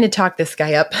 not trying to talk this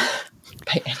guy up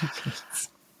by any means.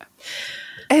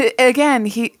 Again,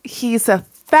 he's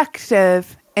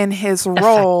effective in his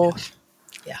role.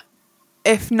 Yeah.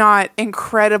 If not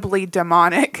incredibly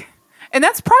demonic. And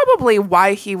that's probably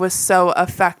why he was so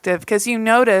effective, because you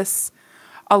notice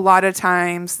a lot of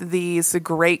times these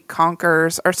great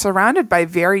conquerors are surrounded by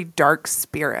very dark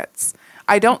spirits.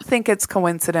 I don't think it's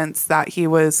coincidence that he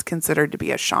was considered to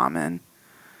be a shaman.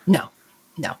 No.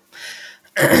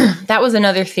 That was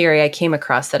another theory I came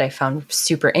across that I found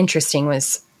super interesting,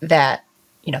 was that,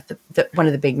 you know, the one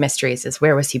of the big mysteries is,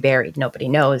 where was he buried? Nobody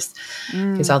knows.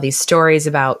 There's all these stories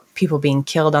about people being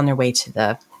killed on their way to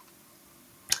the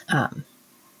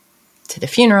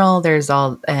funeral.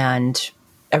 And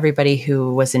everybody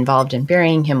who was involved in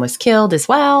burying him was killed as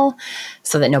well,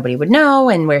 so that nobody would know.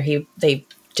 And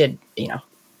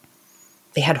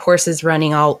they had horses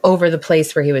running all over the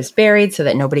place where he was buried so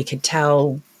that nobody could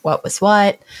tell what was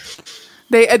what.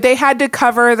 They had to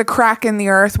cover the crack in the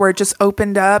earth where it just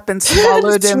opened up and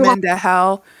swallowed him into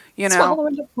hell, you know. Swallow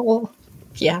into hole.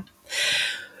 Yeah.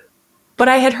 But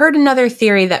I had heard another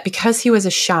theory that because he was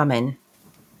a shaman,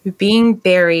 being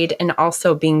buried and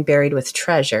also being buried with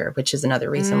treasure, which is another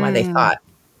reason why they thought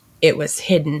it was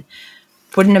hidden,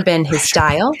 wouldn't have been his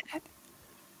style.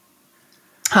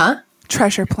 Huh?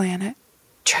 Treasure Planet.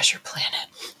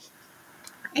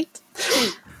 Right?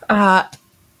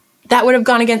 That would have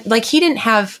gone against, like, he didn't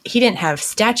have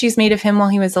statues made of him while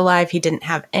he was alive. He didn't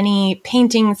have any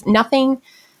paintings, nothing,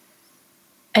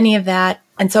 any of that.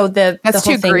 And so that's the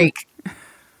whole too thing, Greek.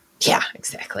 Yeah,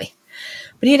 exactly.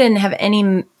 But he didn't have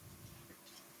any,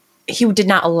 he did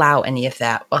not allow any of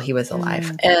that while he was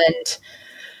alive.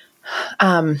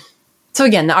 And so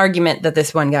again, the argument that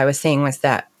this one guy was saying was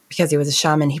that because he was a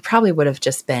shaman, he probably would have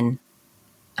just been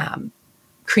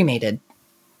cremated.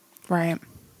 Right.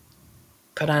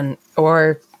 Put on,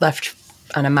 or left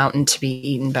on a mountain to be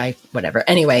eaten by whatever.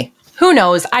 Anyway, who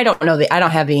knows? I don't know. I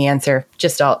don't have the answer.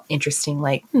 Just all interesting,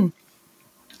 like,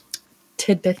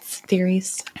 tidbits,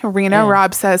 theories.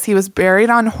 Rob says he was buried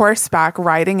on horseback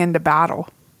riding into battle.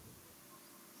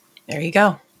 There you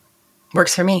go.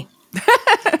 Works for me.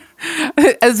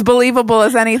 As believable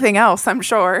as anything else, I'm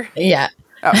sure. Yeah.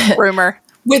 Oh, rumor.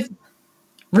 With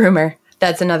rumor.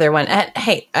 That's another one.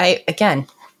 Hey,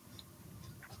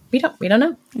 we don't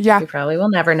know. Yeah. We probably will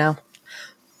never know.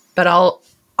 But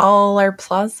all are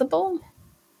plausible.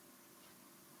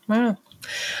 I don't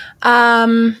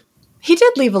know. he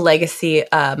did leave a legacy.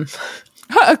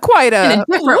 Quite In a a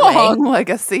different long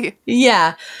legacy.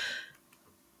 Yeah.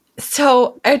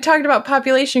 So I talked about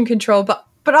population control, but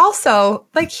also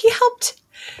like he helped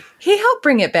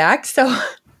bring it back. So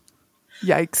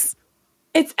Yikes.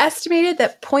 it's estimated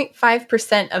that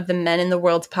 0.5% of the men in the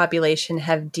world's population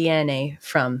have DNA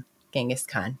from Genghis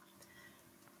Khan.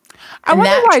 I wonder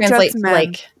that why translates just to men.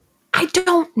 like, I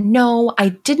don't know. I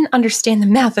didn't understand the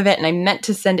math of it, and I meant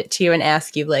to send it to you and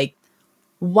ask you, like,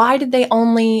 why did they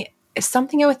only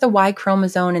something with the Y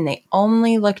chromosome, and they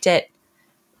only looked at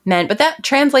men, but that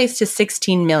translates to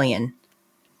 16 million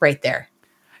right there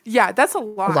Yeah, that's a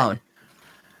lot. alone.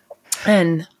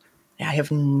 And I have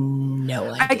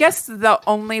no idea. I guess the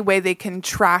only way they can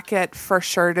track it for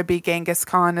sure to be Genghis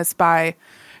Khan is by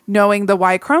knowing the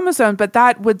Y chromosome, but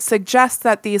that would suggest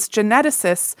that these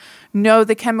geneticists know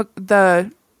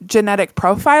the genetic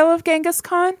profile of Genghis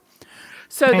Khan.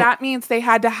 So Right. that means they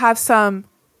had to have some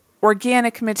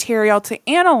organic material to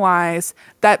analyze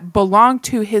that belonged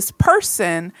to his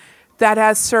person that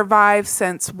has survived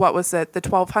since, what was it, the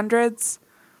 1200s?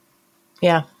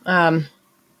 Yeah.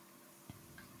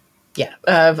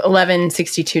 Of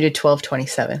 1162 to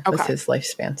 1227 was Okay. his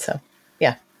lifespan. So,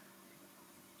 yeah.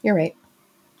 You're right.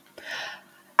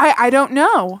 I don't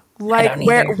know. Like, don't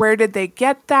either. where did they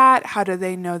get that? How do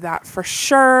they know that for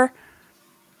sure?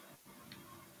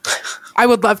 I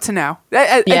would love to know.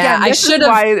 Again, I this is should've-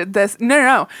 why this.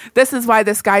 No. This is why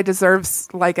this guy deserves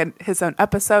like his own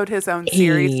episode, his own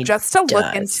series, He just to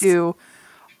look does. into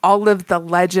all of the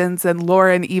legends and lore,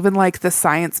 and even like the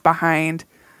science behind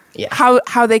Yeah.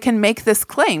 how they can make this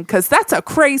claim, because that's a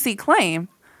crazy claim.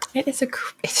 It's a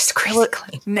crazy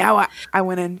claim. Now I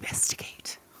want to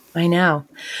investigate. I know.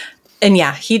 And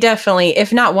yeah, he definitely,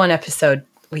 if not one episode,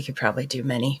 we could probably do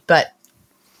many, but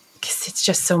because it's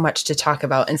just so much to talk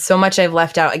about and so much I've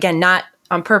left out. Again, not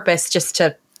on purpose, just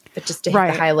to hit the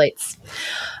highlights.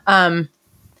 So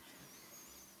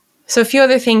a few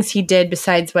other things he did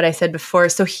besides what I said before.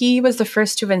 So he was the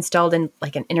first to have installed in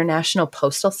like an international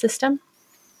postal system.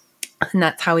 And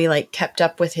that's how he like kept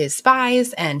up with his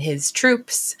spies and his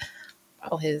troops.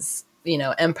 All his,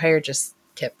 empire just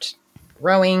kept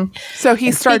growing. So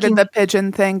he started the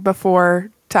pigeon thing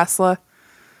before Tesla.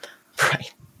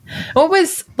 Right. What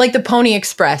was like the Pony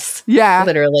Express? Yeah.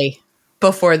 Literally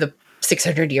before the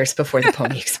 600 years before the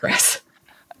Pony Express.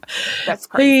 That's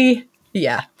crazy.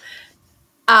 Yeah.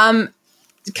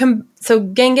 So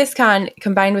Genghis Khan,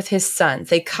 combined with his sons,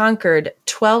 they conquered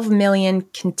 12 million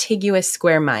contiguous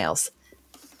square miles.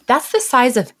 That's the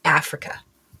size of Africa.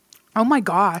 Oh my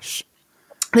gosh.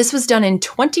 This was done in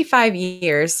 25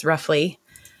 years, roughly.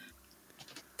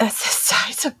 That's the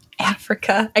size of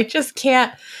Africa. I just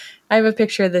can't. I have a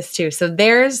picture of this too. So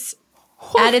there's,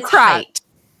 at its height,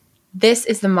 this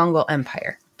is the Mongol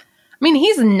Empire. I mean,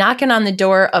 he's knocking on the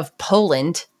door of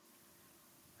Poland.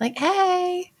 Like,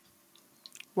 hey.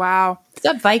 Wow. What's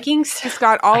up, Vikings? He's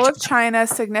got all of China,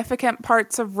 significant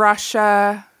parts of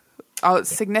Russia, very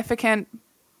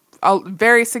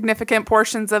significant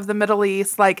portions of the Middle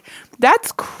East. Like,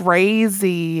 that's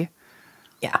crazy.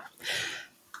 Yeah.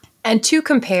 And to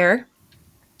compare,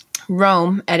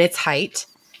 Rome at its height,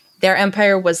 their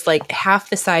empire was like half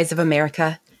the size of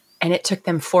America, and it took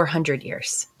them 400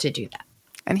 years to do that.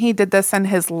 And he did this in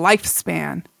his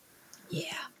lifespan. Yeah.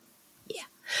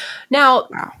 Now,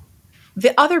 Wow.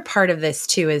 the other part of this,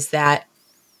 too, is that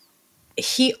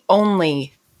he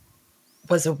only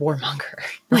was a warmonger.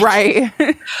 Right.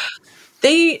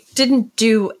 They didn't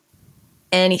do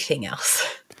anything else.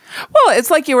 Well, it's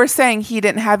like you were saying, he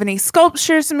didn't have any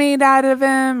sculptures made out of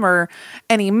him or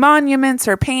any monuments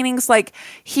or paintings. Like,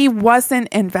 he wasn't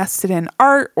invested in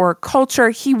art or culture.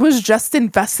 He was just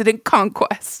invested in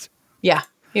conquest. Yeah.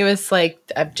 He was like,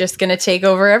 I'm just going to take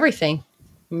over everything.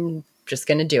 I'm just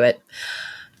going to do it.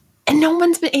 And no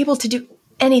one's been able to do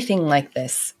anything like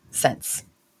this since.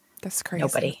 That's crazy.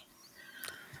 Nobody.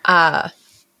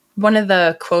 One of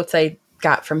the quotes I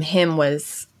got from him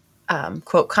was,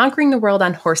 quote, "Conquering the world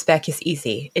on horseback is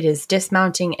easy. It is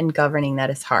dismounting and governing that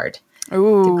is hard.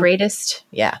 Ooh. The greatest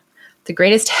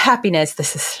happiness,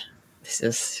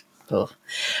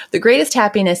 the greatest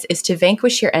happiness is to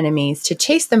vanquish your enemies, to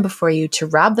chase them before you, to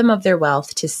rob them of their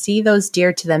wealth, to see those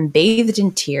dear to them bathed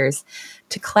in tears,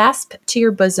 to clasp to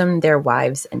your bosom their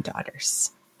wives and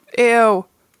daughters." Ew.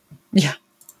 Yeah.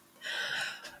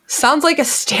 Sounds like a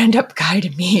stand-up guy to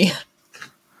me.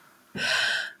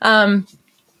 And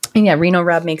yeah, Reno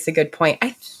Rob makes a good point.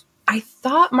 I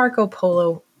thought Marco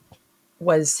Polo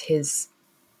was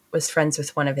friends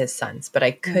with one of his sons, but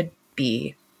I could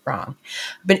be wrong.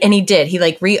 And he did. He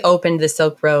like reopened the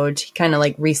Silk Road. He kind of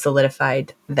like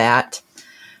re-solidified that.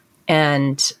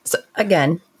 And so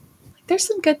again, there's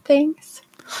some good things.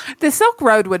 The Silk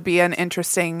Road would be an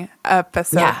interesting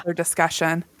episode for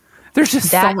discussion. There's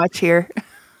just so much here.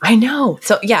 I know.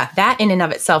 So yeah, that in and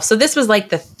of itself. So this was like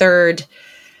the third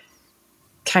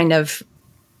kind of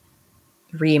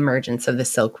reemergence of the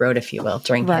Silk Road, if you will,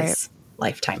 during his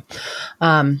lifetime.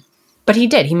 But he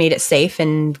did. He made it safe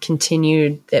and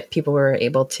continued that people were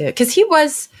able to, because he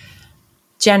was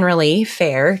generally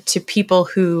fair to people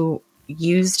who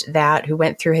used that, who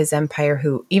went through his empire,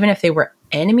 who, even if they were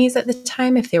enemies at the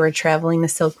time, if they were traveling the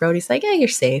Silk Road, he's like, yeah, you're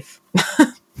safe.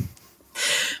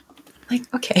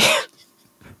 Like, okay.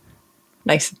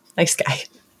 Nice guy.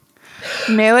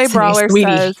 Melee Brawler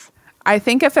says, I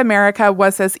think if America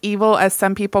was as evil as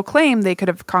some people claim, they could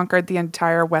have conquered the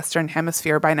entire Western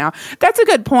Hemisphere by now. That's a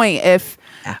good point. If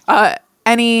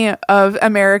any of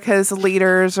America's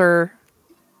leaders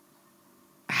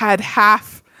had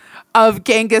half of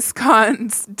Genghis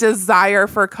Khan's desire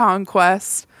for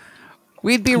conquest,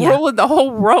 we'd be ruling the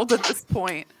whole world at this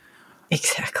point.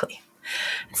 Exactly.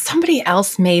 Somebody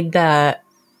else made the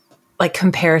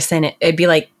comparison. It'd be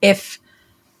like if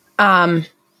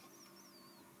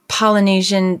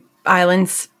Polynesian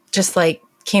islands just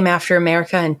came after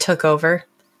America and took over.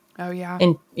 Oh yeah.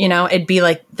 And it'd be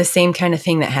like the same kind of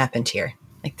thing that happened here.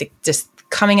 Just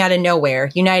coming out of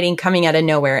nowhere, uniting, coming out of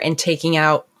nowhere and taking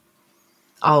out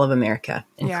all of America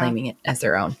and claiming it as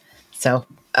their own. So,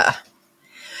 I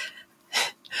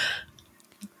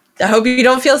hope you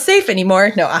don't feel safe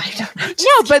anymore. No, I don't.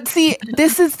 No, but see,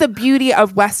 this is the beauty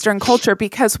of Western culture,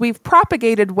 because we've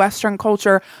propagated Western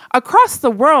culture across the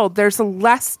world. There's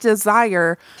less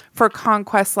desire for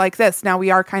conquests like this. Now we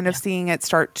are kind of seeing it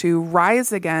start to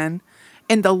rise again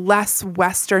in the less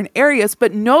Western areas,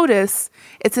 but notice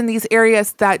it's in these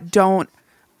areas that don't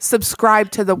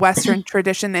subscribe to the Western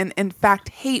tradition and in fact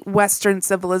hate Western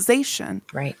civilization.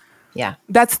 Right. Yeah.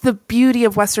 That's the beauty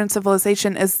of Western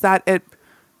civilization, is that it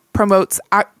promotes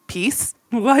peace.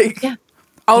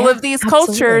 All of these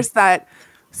cultures that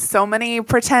so many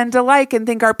pretend to like and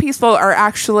think are peaceful are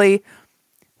actually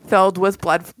filled with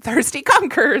bloodthirsty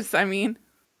conquerors. I mean,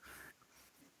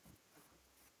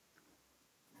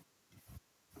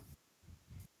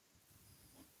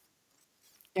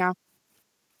 yeah.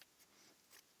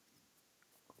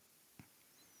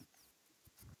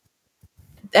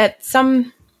 That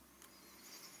some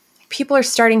people are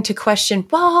starting to question,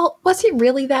 well, was he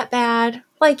really that bad?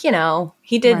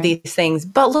 He did these things,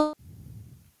 but look.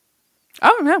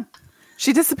 Oh, no.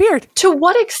 She disappeared. To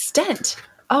what extent?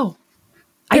 Oh,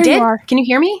 there I did. You are. Can you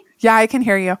hear me? Yeah, I can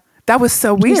hear you. That was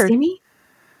so Can weird. you see me?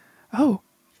 Oh,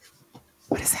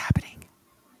 what is happening?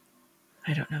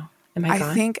 I don't know. Am I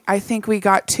gone? I think we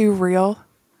got too real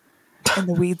in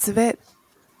the weeds of it.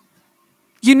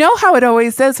 You know how it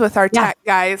always is with our tech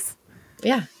guys.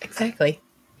 Yeah, exactly.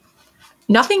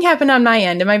 Nothing happened on my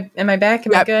end. Am I back?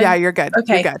 Am I good? Yeah, you're good.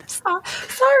 Okay. You're good.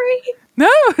 Sorry. No,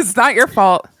 it's not your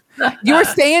fault. You were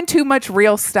saying too much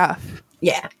real stuff.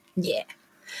 Yeah.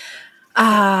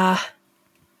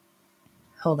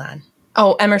 Hold on.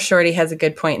 Oh, Emmer Shorty has a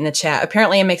good point in the chat.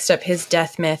 Apparently I mixed up his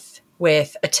death myth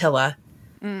with Attila.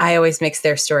 I always mix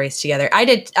their stories together. I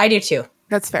do too.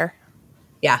 That's fair.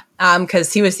 Yeah.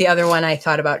 Because he was the other one I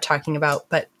thought about talking about,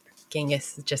 but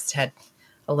Genghis just had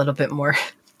a little bit more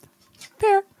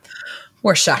fair.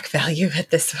 More shock value at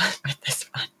this one.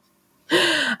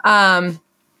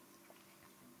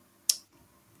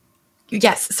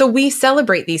 Yes. So we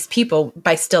celebrate these people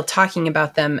by still talking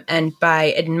about them and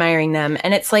by admiring them.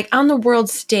 And it's like on the world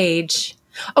stage.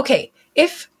 Okay.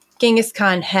 If Genghis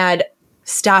Khan had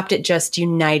stopped at just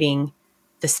uniting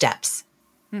the steppes,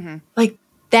 like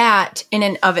that in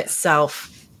and of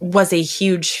itself was a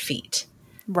huge feat.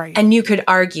 Right. And you could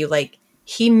argue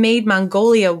he made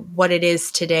Mongolia what it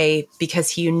is today because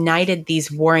he united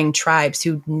these warring tribes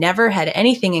who never had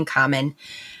anything in common.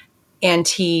 And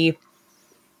he,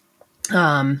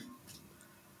 that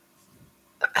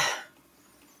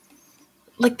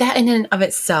in and of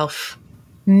itself,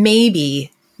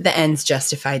 maybe the ends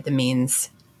justified the means.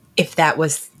 If that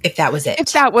was it.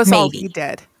 If that was all he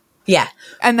did. Yeah.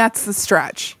 And that's the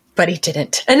stretch. But he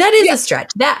didn't. And that is a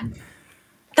stretch.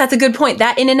 That's a good point.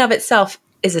 That in and of itself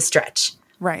is a stretch.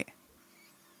 Right.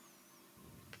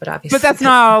 But obviously. But that's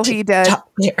not all he did.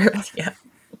 Yeah.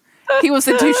 He was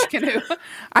a douche canoe.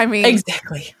 I mean.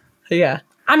 Exactly. Yeah.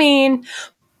 I mean,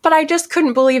 but I just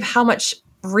couldn't believe how much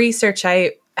research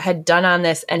I had done on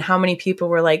this and how many people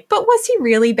were like, but was he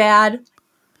really bad?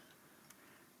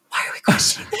 Why are we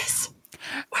questioning this?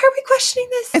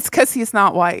 It's because he's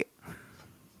not white.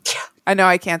 Yeah. I know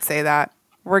I can't say that.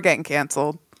 We're getting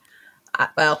canceled.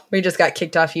 Well, we just got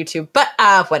kicked off YouTube. But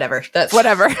Whatever. That's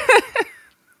Whatever.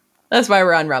 That's why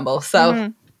we're on Rumble.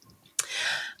 So,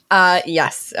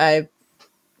 yes, I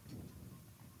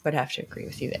would have to agree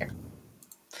with you there.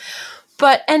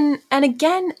 But and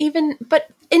again, but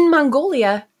in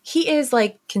Mongolia, he is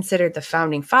like considered the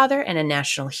founding father and a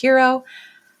national hero.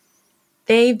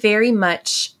 They very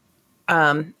much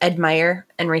admire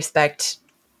and respect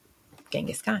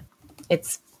Genghis Khan.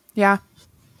 Yeah.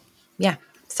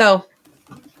 So,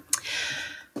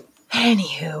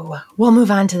 anywho, we'll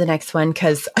move on to the next one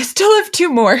because I still have two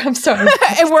more. I'm sorry.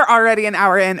 And we're already an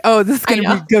hour in. Oh, this is going to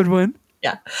be a good one.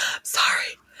 Yeah.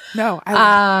 Sorry. No.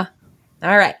 All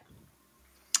right.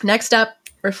 Next up,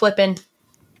 we're flipping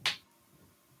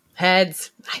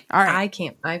heads. All right.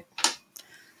 I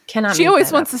cannot. She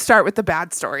always wants to start with the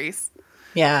bad stories.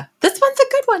 Yeah. This one's a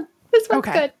good one. This one's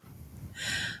good.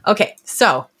 Okay.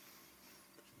 So,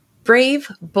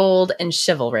 brave, bold, and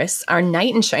chivalrous, our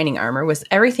knight in shining armor was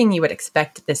everything you would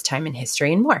expect at this time in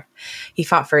history and more. He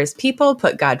fought for his people,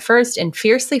 put God first, and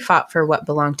fiercely fought for what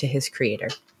belonged to his creator.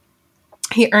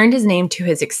 He earned his name to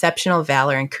his exceptional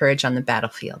valor and courage on the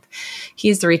battlefield. He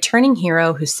is the returning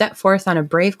hero who set forth on a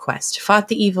brave quest, fought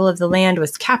the evil of the land,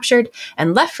 was captured,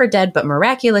 and left for dead, but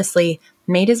miraculously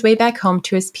made his way back home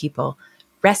to his people,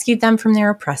 rescued them from their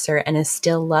oppressor, and is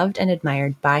still loved and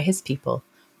admired by his people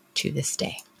to this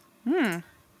day.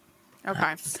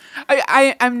 Okay.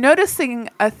 I'm noticing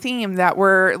a theme that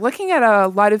we're looking at a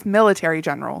lot of military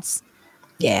generals.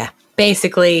 Yeah.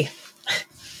 Basically,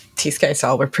 these guys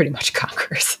all were pretty much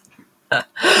conquerors.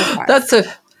 That's a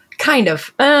kind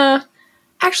of,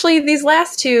 actually, these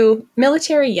last two,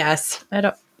 military, yes.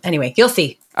 Anyway, you'll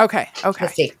see. Okay. You'll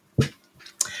see.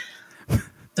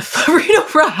 The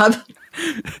Florino Rob.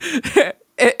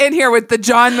 In here with the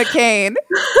John McCain.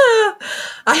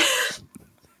 I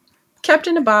kept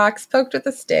in a box, poked with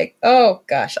a stick. Oh,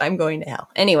 gosh, I'm going to hell.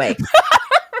 Anyway.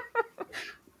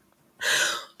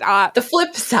 The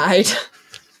flip side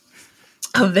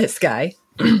of this guy.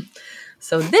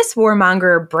 So this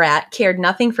warmonger brat cared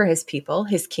nothing for his people,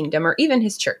 his kingdom, or even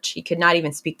his church. He could not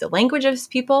even speak the language of his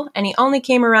people, and he only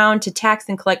came around to tax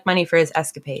and collect money for his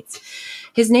escapades.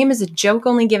 His name is a joke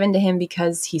only given to him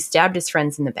because he stabbed his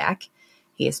friends in the back.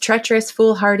 He is treacherous,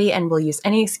 foolhardy, and will use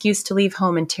any excuse to leave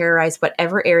home and terrorize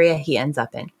whatever area he ends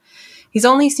up in. He's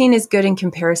only seen as good in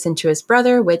comparison to his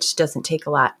brother, which doesn't take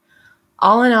a lot.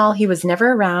 All in all, he was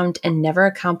never around and never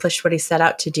accomplished what he set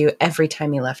out to do every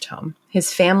time he left home.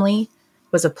 His family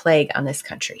was a plague on this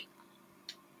country.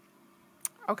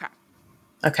 Okay.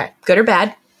 Good or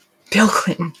bad? Bill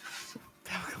Clinton.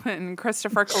 Clinton,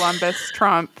 Christopher Columbus,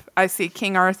 Trump. I see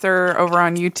King Arthur over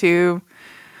on YouTube.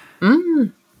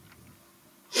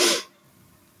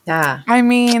 Yeah. I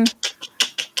mean,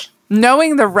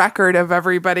 knowing the record of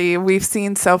everybody we've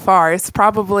seen so far, it's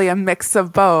probably a mix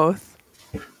of both.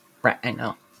 Right, I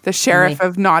know. The Sheriff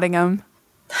of Nottingham.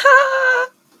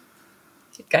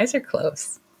 You guys are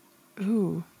close.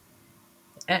 Ooh.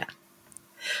 Yeah.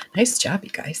 Nice job, you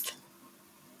guys.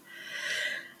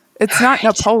 It's not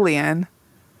Napoleon.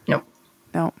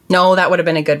 No, that would have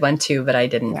been a good one too, but I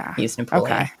didn't use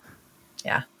Napoleon. Okay.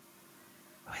 Yeah.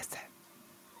 Who is it?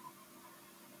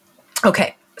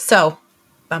 Okay, so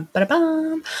bum.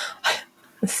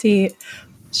 Let's see.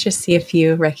 Let's just see if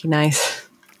you recognize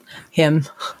him.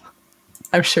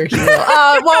 I'm sure he will.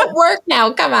 Oh, it won't work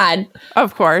now. Come on.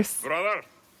 Of course. Brother,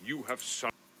 you have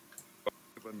sunk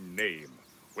a name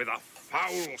with a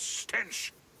foul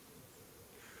stench.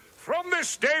 From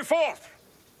this day forth,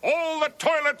 all the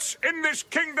toilets in this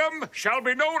kingdom shall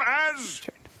be known as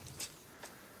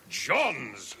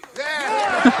John's. Take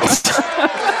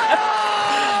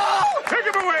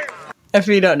him away. If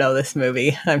you don't know this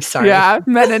movie, I'm sorry. Yeah,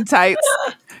 Men in Tights.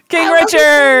 King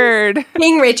Richard.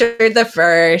 King Richard the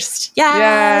First.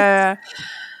 Yeah.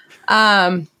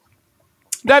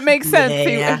 That makes sense.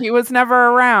 Yeah. He was never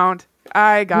around.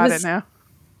 I got it now.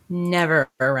 Never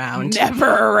around.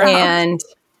 And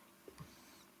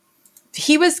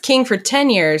he was king for 10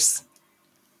 years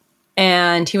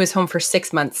and he was home for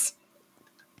 6 months,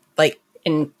 like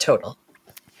in total.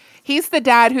 He's the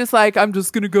dad who's like, I'm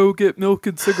just going to go get milk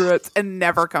and cigarettes and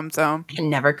never comes home.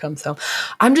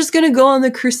 I'm just going to go on the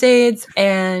crusades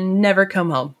and never come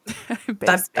home.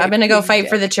 I'm going to go fight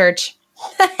for the church.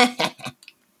 I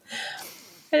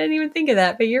didn't even think of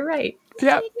that, but you're right.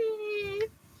 Yep.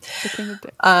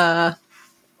 Yeah.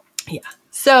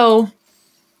 So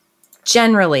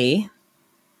generally,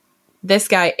 this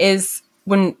guy is,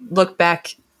 when looked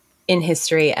back in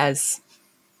history, as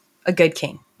a good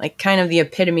king, like kind of the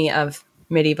epitome of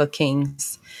medieval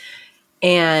kings.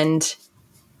 And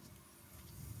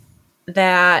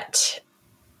that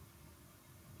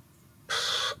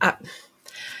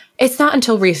it's not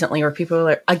until recently where people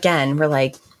are, again, were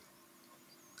like,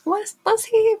 was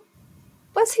he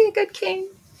a good king?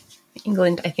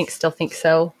 England, I think, still thinks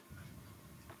so.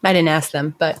 I didn't ask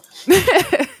them, but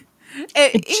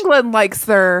England likes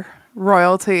their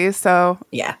royalty, so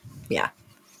yeah.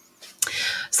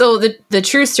 So the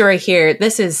true story here,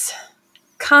 this is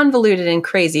convoluted and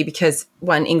crazy because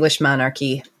one, English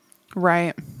monarchy,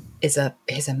 right, is a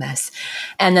mess,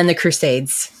 and then the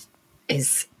Crusades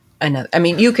is another. I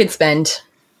mean, you could spend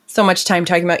so much time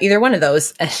talking about either one of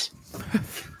those, and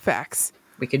facts.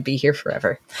 we could be here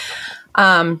forever.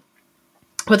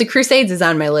 But the Crusades is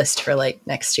on my list for like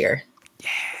next year. Yeah.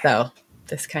 So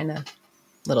this kind of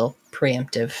little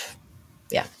preemptive,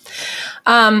 yeah.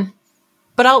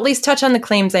 But I'll at least touch on the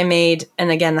claims I made,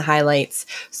 and again the highlights.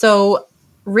 So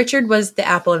Richard was the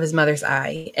apple of his mother's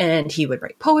eye, and he would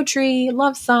write poetry,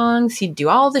 love songs. He'd do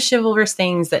all the chivalrous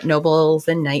things that nobles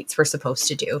and knights were supposed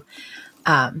to do.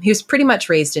 He was pretty much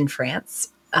raised in France.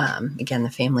 Again, the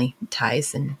family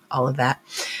ties and all of that.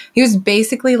 He was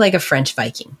basically like a French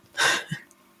Viking.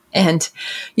 And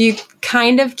you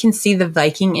kind of can see the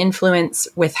Viking influence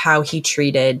with how he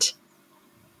treated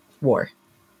war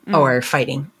or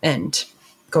fighting and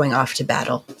going off to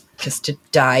battle. Because to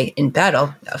die in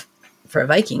battle for a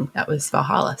Viking, that was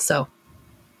Valhalla. So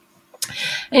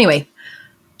anyway,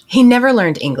 he never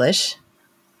learned English.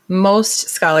 Most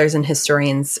scholars and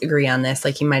historians agree on this.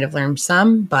 Like, he might have learned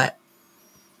some, but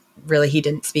really he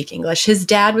didn't speak English. His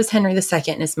dad was Henry II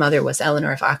and his mother was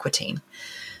Eleanor of Aquitaine.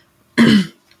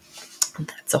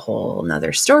 That's a whole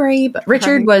nother story, but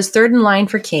Richard was third in line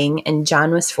for king and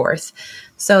John was fourth.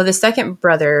 So the second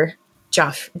brother,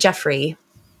 Geoffrey.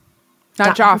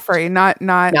 Not Joffrey,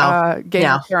 not Game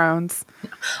of Thrones.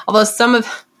 Although some of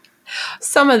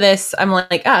this, I'm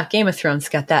like, Game of Thrones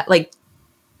got that. Like,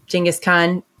 Genghis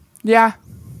Khan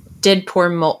did pour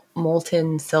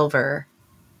molten silver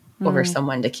over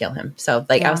someone to kill him. So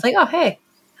like, I was like, oh, hey,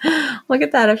 look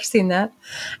at that. I've seen that.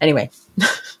 Anyway.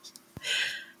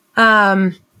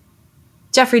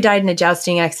 Geoffrey died in a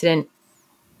jousting accident.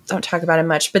 Don't talk about him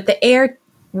much, but the heir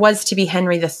was to be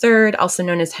Henry III, also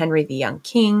known as Henry the Young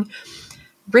King.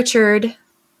 Richard,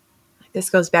 this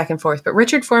goes back and forth, but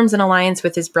Richard forms an alliance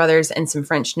with his brothers and some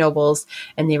French nobles,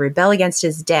 and they rebel against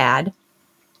his dad.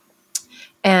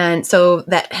 And so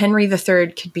that Henry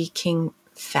III could be king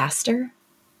faster.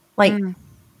 Like,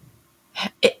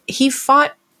 he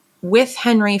fought with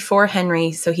Henry for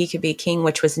Henry so he could be king,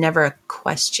 which was never a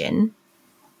question.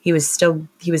 He was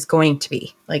going to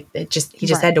be like, he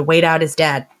just had to wait out his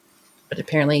dad, but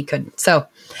apparently he couldn't. So,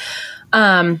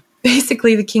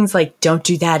 basically the king's like, don't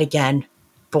do that again,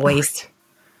 boys.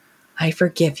 I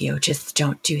forgive you. Just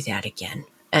don't do that again.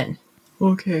 And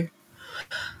okay.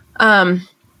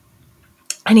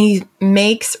 And he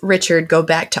makes Richard go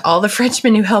back to all the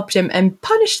Frenchmen who helped him and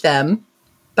punish them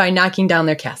by knocking down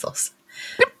their castles.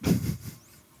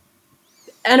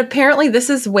 And apparently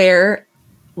this is where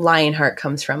Lionheart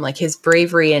comes from, like his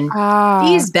bravery in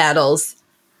these battles,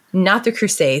 not the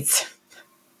Crusades.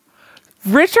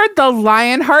 Richard the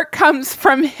Lionheart comes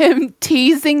from him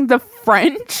teasing the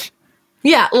French?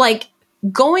 Yeah, like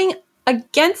going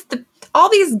against all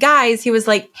these guys, he was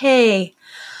like, hey,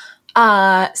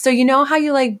 so you know how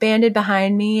you like banded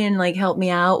behind me and like helped me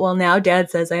out? Well, now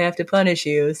Dad says I have to punish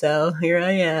you, so here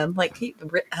I am. Like,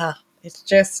 it's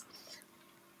just,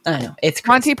 I don't know. It's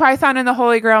crazy. Monty Python and the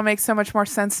Holy Grail makes so much more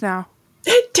sense now.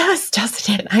 It does,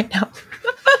 doesn't it? I know.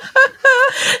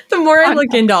 The more I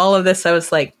look into all of this, I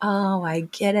was like, oh, I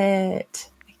get it.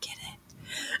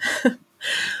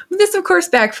 This, of course,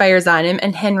 backfires on him,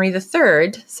 and Henry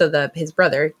III, so his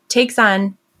brother, takes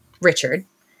on Richard.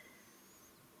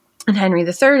 And Henry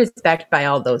III is backed by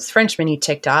all those Frenchmen he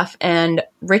ticked off, and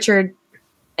Richard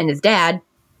and his dad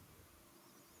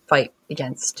fight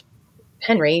against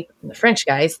Henry and the French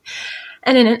guys.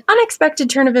 And in an unexpected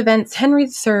turn of events, Henry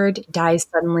III dies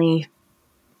suddenly.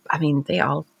 I mean, they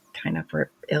all kind of were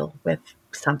ill with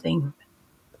something.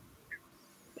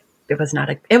 It was not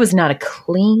a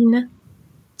clean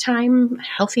time,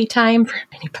 healthy time for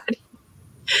anybody.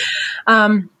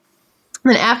 Then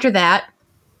after that,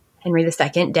 Henry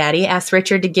II, Daddy, asked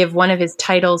Richard to give one of his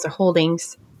titles or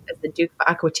holdings as the Duke of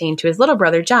Aquitaine to his little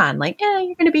brother John. Like,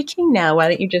 you're going to be king now. Why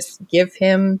don't you just give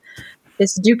him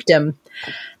this dukedom?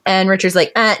 And Richard's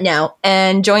like, no.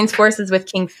 And joins forces with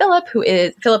King Philip, who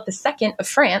is Philip II of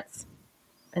France.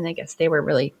 And I guess they were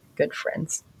really good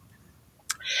friends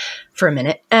for a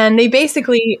minute. And they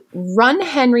basically run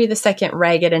Henry II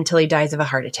ragged until he dies of a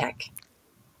heart attack.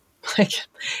 Like,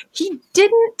 he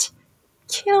didn't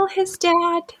kill his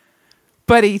dad.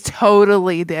 But he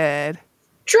totally did.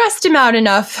 Dressed him out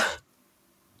enough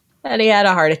And he had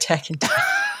a heart attack and died.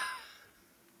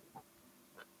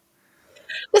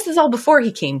 This is all before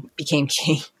he became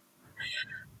king.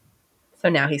 So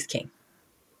now he's king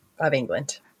of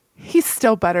England. He's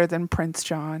still better than Prince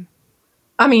John.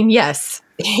 I mean, yes,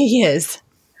 he is.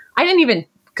 I didn't even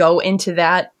go into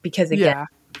that because, again,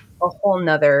 a whole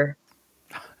nother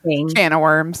thing. Can of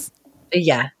worms.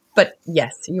 Yeah. But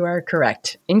yes, you are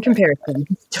correct. In comparison,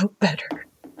 he's still better.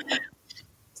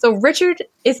 So Richard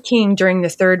is king during the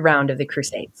third round of the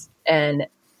Crusades. And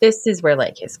this is where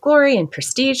like his glory and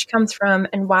prestige comes from,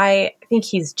 and why I think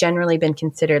he's generally been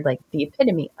considered like the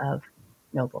epitome of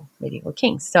noble medieval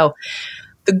kings. So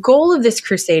the goal of this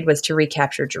crusade was to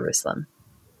recapture Jerusalem.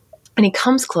 And he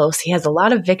comes close. He has a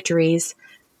lot of victories.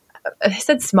 I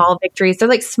said small victories. They're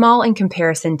like small in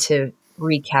comparison to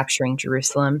recapturing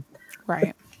Jerusalem.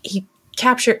 Right. He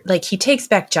takes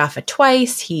back Jaffa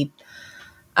twice.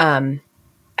 Again,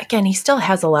 he still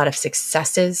has a lot of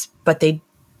successes, but they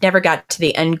never got to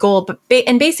the end goal.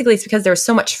 And basically it's because there was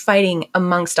so much fighting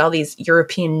amongst all these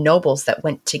European nobles that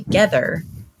went together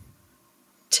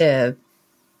to,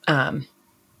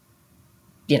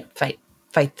 fight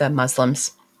the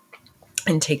Muslims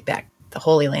and take back the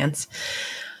Holy Lands.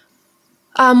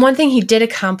 One thing he did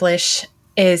accomplish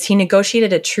is he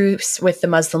negotiated a truce with the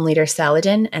Muslim leader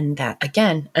Saladin, and that,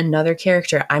 again, another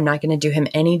character. I'm not going to do him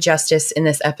any justice in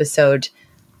this episode,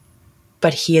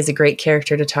 but he is a great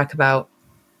character to talk about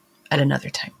at another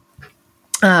time.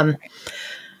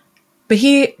 But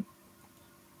he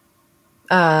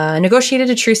negotiated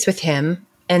a truce with him,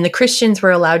 and the Christians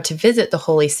were allowed to visit the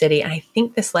Holy City, and I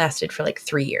think this lasted for like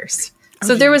 3 years.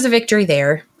 So there was a victory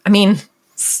there. I mean,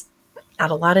 it's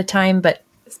not a lot of time, but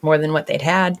it's more than what they'd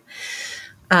had.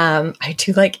 I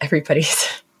do like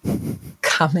everybody's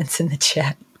comments in the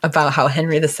chat about how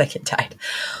Henry II died.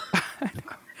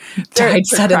 Died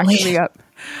suddenly.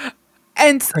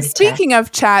 And speaking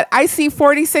of chat, I see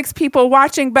 46 people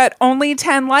watching, but only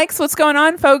 10 likes. What's going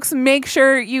on, folks? Make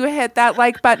sure you hit that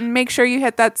like button. Make sure you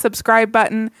hit that subscribe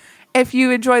button if you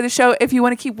enjoy the show, if you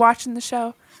want to keep watching the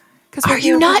show. Are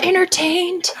you not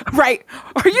entertained? Right.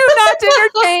 Are you not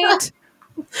entertained?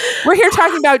 We're here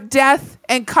talking about death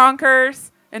and conquerors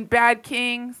and bad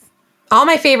kings. All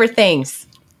my favorite things.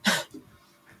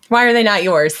 Why are they not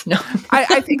yours? No.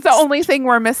 I think the only thing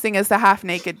we're missing is the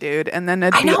half-naked dude, and then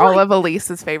it'd be all of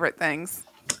Elise's favorite things.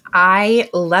 I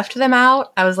left them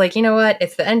out. I was like, you know what?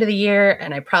 It's the end of the year,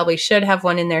 and I probably should have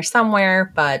one in there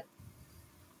somewhere, but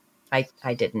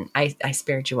I didn't. I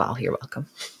spared you all. You're welcome.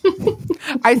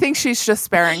 I think she's just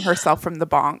sparing herself from the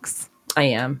bonks. I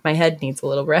am. My head needs a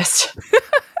little rest.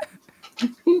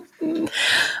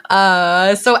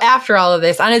 So after all of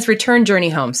this, on his return journey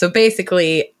home, so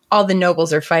basically all the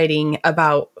nobles are fighting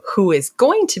about who is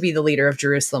going to be the leader of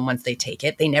Jerusalem once they take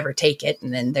it. They never take it.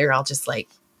 And then they're all just like,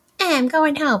 I'm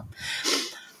going home.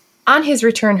 On his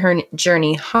return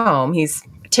journey home, he's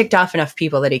ticked off enough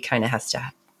people that he kind of has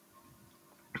to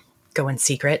go in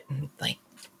secret and like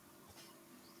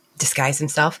disguise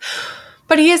himself.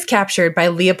 But he is captured by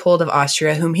Leopold of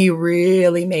Austria, whom he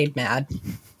really made mad.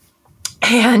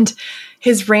 And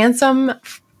his ransom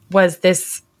was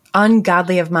this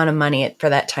ungodly amount of money. For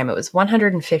that time, it was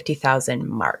 150,000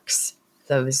 marks.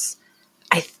 So it was,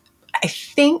 I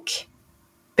think,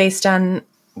 based on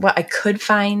what I could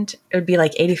find, it would be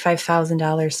like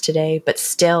 $85,000 today. But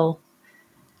still,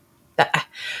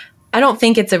 I don't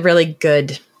think it's a really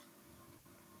good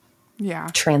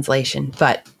translation.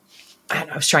 But I don't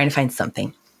know, I was trying to find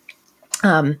something.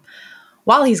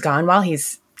 While he's gone, while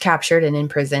he's captured and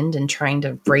imprisoned and trying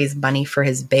to raise money for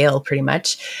his bail, pretty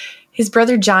much, his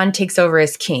brother John takes over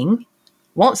as king.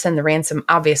 Won't send the ransom,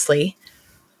 obviously.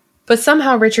 But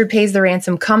somehow Richard pays the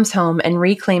ransom, comes home, and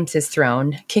reclaims his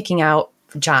throne, kicking out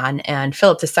John and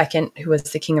Philip II, who was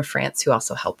the king of France, who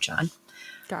also helped John.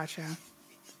 Gotcha.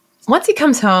 Once he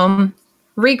comes home,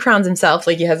 recrowns himself,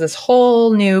 like he has this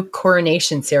whole new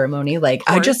coronation ceremony. Like,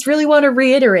 I just really want to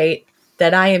reiterate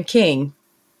that I am king.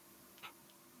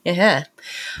 Yeah.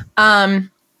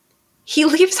 He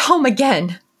leaves home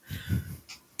again,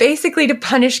 basically to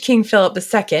punish King Philip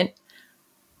II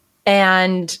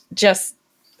and just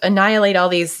annihilate all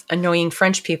these annoying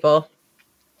French people,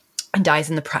 and dies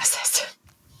in the process.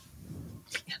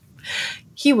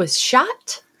 He was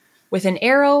shot with an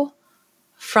arrow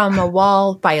from a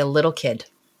wall by a little kid.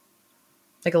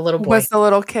 Like a little boy. Was the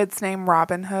little kid's name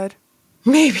Robin Hood?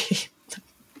 Maybe.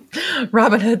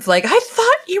 Robin Hood's like, I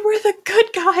thought you were the good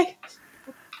guy.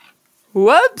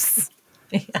 Whoops.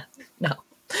 Yeah, no.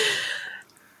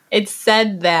 It's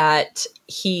said that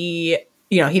he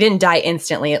didn't die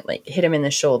instantly. It like hit him in the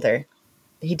shoulder.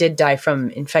 He did die from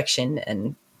infection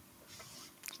and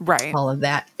Right. all of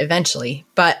that eventually.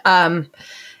 But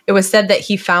it was said that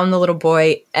he found the little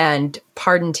boy and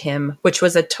pardoned him, which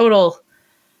was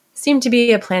seemed to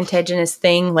be a Plantagenet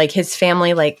thing. Like his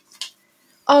family, like,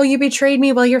 oh, you betrayed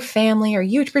me. Well, your family, or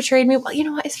you betrayed me. Well, you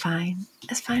know what? It's fine.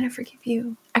 It's fine. I forgive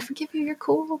you. You're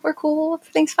cool. We're cool.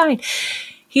 Everything's fine.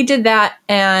 He did that.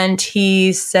 And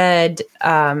he said,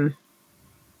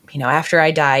 after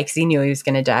I die, because he knew he was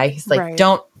going to die, he's like, Right.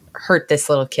 don't hurt this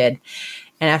little kid.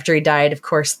 And after he died, of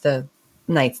course,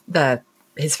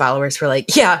 his followers were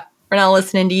like, yeah, we're not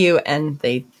listening to you. And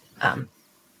they, the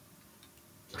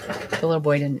little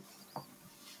boy didn't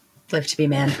live to be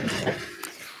man.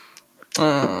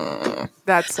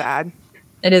 That's sad.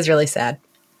 It is really sad.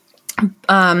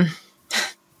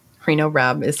 Reno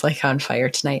Rob is like on fire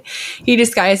tonight. He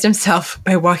disguised himself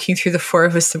by walking through the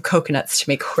forest of coconuts to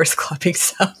make horse clopping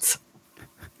sounds.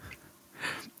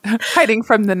 Hiding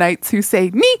from the knights who say,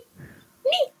 me.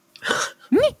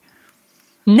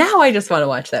 Now I just want to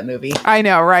watch that movie. I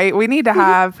know, right? We need to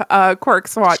have a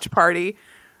Quirks watch party.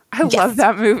 I love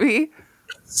that movie.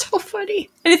 So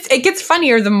funny. And it gets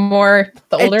funnier the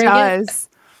older it I does.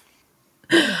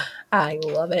 get. I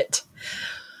love it.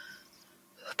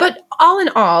 But all in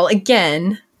all,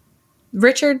 again,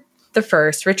 Richard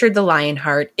the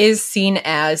Lionheart, is seen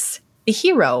as a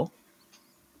hero.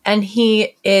 And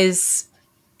he is,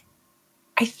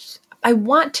 I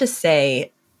want to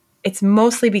say, it's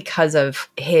mostly because of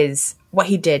what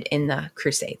he did in the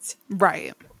Crusades.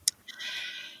 Right.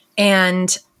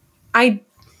 And I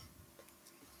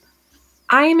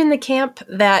am in the camp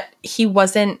that he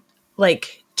wasn't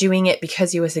like doing it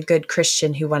because he was a good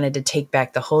Christian who wanted to take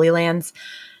back the Holy Lands.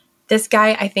 This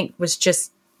guy, I think, was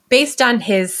just based on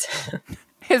his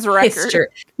record. history.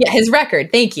 Yeah, his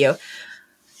record. Thank you.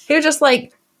 He was just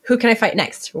like, who can I fight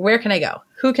next? Where can I go?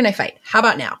 Who can I fight? How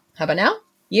about now?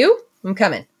 You? I'm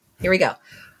coming. Here we go.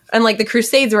 And like the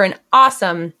Crusades were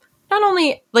not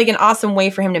only like an awesome way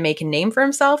for him to make a name for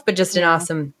himself, but just an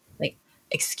awesome like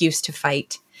excuse to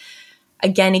fight.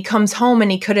 Again, he comes home and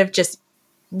he could have just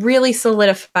really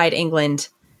solidified England.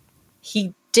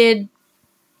 He did,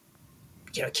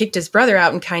 kicked his brother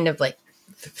out and kind of like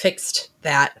fixed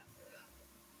that.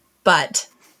 But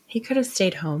he could have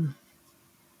stayed home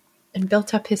and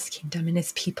built up his kingdom and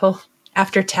his people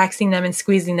after taxing them and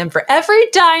squeezing them for every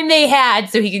dime they had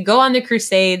so he could go on the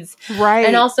Crusades. Right.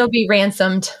 And also be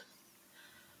ransomed.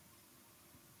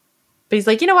 But he's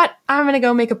like, you know what? I'm going to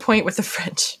go make a point with the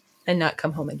French and not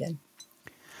come home again.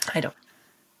 I don't.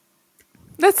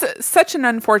 That's such an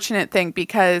unfortunate thing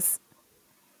because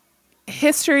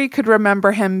history could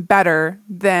remember him better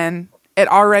than it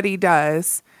already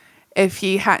does if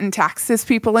he hadn't taxed his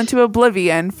people into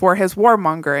oblivion for his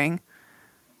warmongering.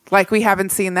 Like we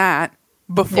haven't seen that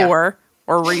before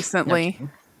or recently. No.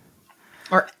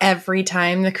 Or every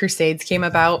time the Crusades came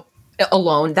about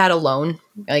alone.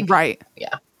 Like, right.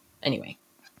 Yeah. Anyway.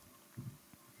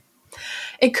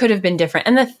 It could have been different.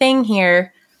 And the thing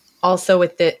here also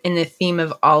in the theme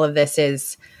of all of this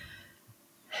is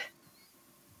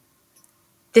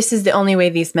the only way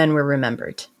these men were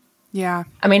remembered. Yeah.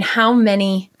 I mean, how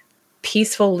many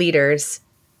peaceful leaders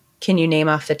can you name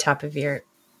off the top of your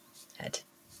head?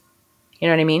 You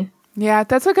know what I mean? Yeah,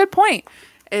 that's a good point.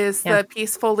 The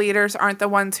peaceful leaders aren't the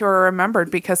ones who are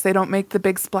remembered because they don't make the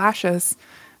big splashes.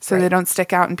 So they don't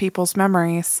stick out in people's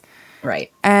memories.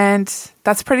 Right. And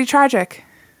that's pretty tragic.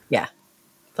 Yeah.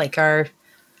 Like our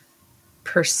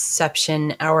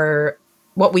perception,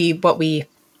 what we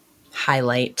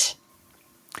highlight.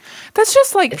 That's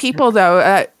just like people,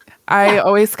 though. I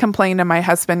always complain to my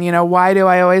husband, why do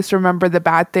I always remember the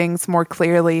bad things more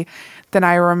clearly than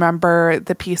I remember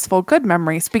the peaceful, good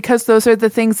memories? Because those are the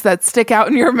things that stick out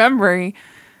in your memory.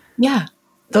 Yeah.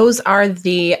 Those are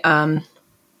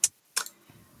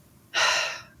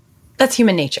that's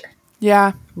human nature.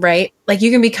 Yeah. Right? Like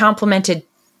you can be complimented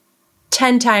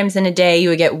 10 times in a day. You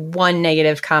would get one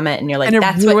negative comment and you're like, and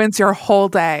it ruins your whole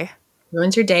day.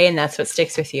 Ruins your day, and that's what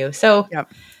sticks with you. So yep.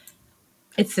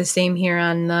 It's the same here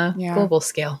on the global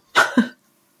scale.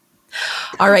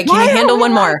 All right, can Why you handle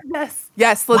one more? Like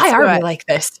yes, let's Why do are it. we like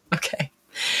this? Okay.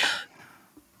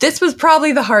 This was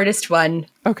probably the hardest one.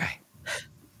 Okay.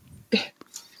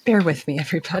 Bear with me,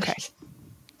 everybody. Okay.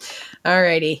 All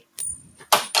righty.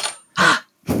 I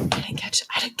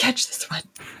didn't catch this one.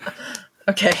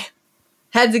 Okay.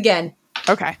 Heads again.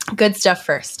 Okay. Good stuff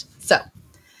first. So,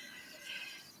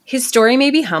 his story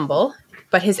may be humble,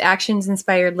 but his actions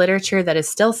inspired literature that is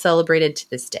still celebrated to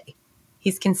this day.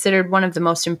 He's considered one of the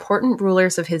most important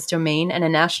rulers of his domain and a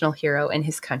national hero in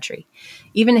his country.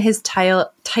 Even his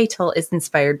title is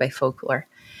inspired by folklore.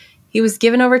 He was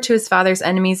given over to his father's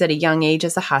enemies at a young age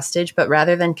as a hostage, but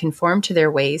rather than conform to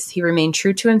their ways, he remained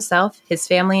true to himself, his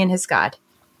family, and his God.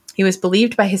 He was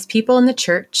believed by his people in the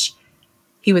church.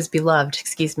 He was beloved,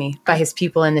 by his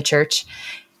people in the church.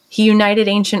 He united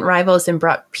ancient rivals and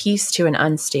brought peace to an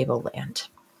unstable land.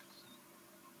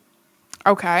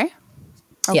 Okay.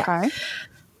 Yeah.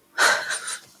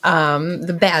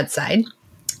 The bad side.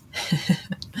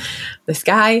 This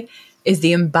guy is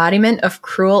the embodiment of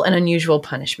cruel and unusual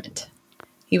punishment.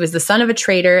 He was the son of a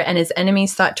traitor, and his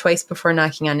enemies thought twice before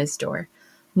knocking on his door.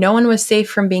 No one was safe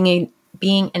from being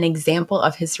an example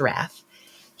of his wrath.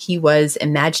 He was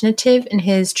imaginative in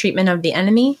his treatment of the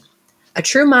enemy, a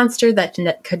true monster that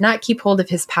could not keep hold of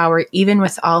his power, even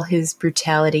with all his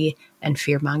brutality and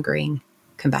fear-mongering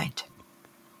combined.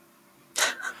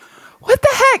 What the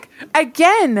heck?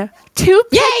 Again, two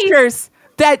pictures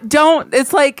that don't,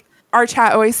 it's like our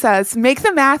chat always says, make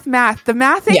the math. The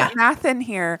math ain't math in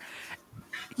here.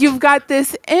 You've got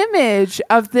this image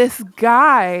of this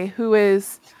guy who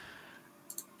is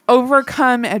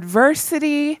overcome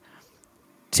adversity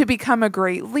to become a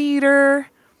great leader.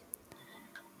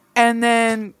 And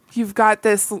then you've got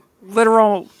this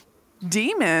literal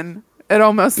demon, it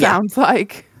almost sounds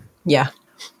like. Yeah.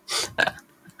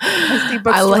 Misty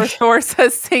Bookstore Store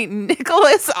says St.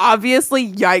 Nicholas.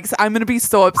 Obviously, yikes. I'm going to be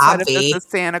so upset if this is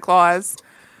Santa Claus.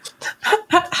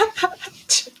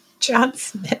 John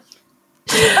Smith.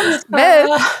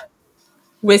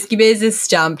 Whiskey Biz is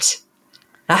stumped.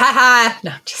 No, I'm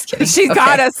just kidding. She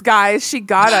got us, guys. She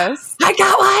got us. I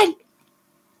got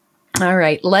one. All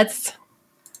right,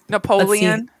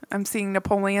 Napoleon. I'm seeing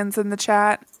Napoleons in the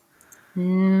chat.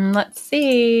 Let's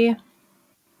see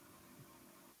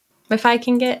if I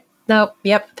can get. Nope.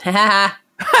 Yep.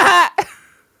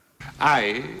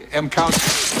 I am Count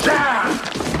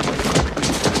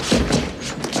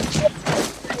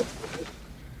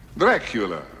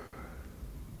Dracula.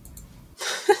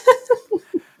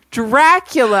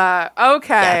 Dracula.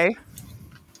 Okay. Yeah.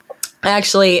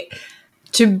 Actually,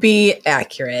 to be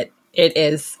accurate, it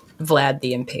is Vlad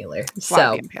the Impaler.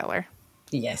 Vlad the Impaler.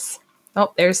 Yes.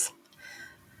 Oh, there's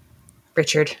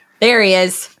Richard. There he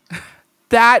is.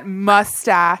 That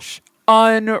mustache.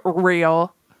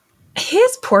 Unreal.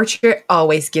 His portrait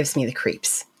always gives me the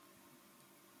creeps.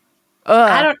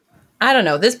 Ugh. I don't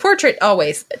know. This portrait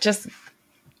always just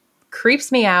creeps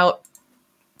me out.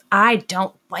 I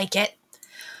don't like it.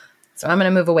 So I'm going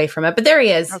to move away from it. But there he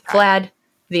is, Vlad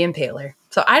the Impaler.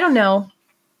 So I don't know.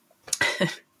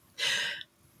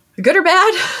 Good or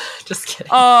bad? Just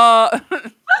kidding. I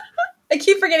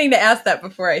keep forgetting to ask that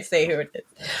before I say who it is.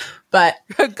 But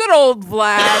good old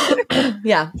Vlad.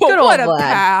 Yeah, good old what Vlad. A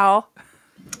pal.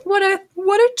 What a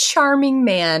charming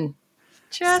man.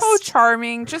 Just so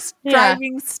charming. Just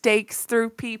driving stakes through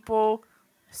people.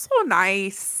 So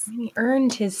nice. He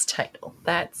earned his title.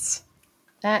 That's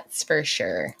for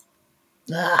sure.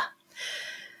 Ugh.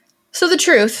 So the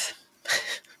truth.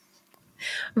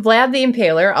 Vlad the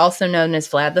Impaler, also known as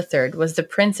Vlad III, was the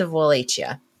Prince of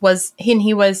Wallachia.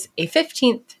 He was a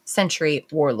 15th century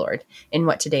warlord in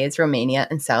what today is Romania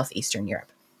and southeastern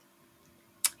Europe.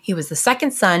 He was the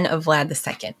second son of Vlad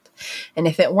II. And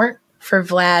if it weren't for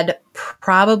Vlad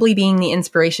probably being the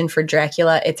inspiration for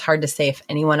Dracula, it's hard to say if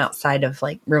anyone outside of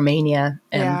like Romania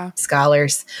and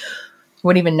scholars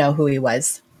would even know who he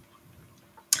was.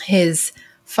 His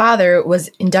father was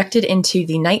inducted into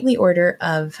the knightly order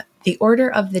of the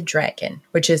Order of the Dragon,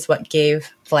 which is what gave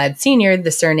Vlad Sr.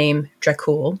 the surname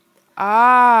Dracul.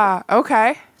 Ah,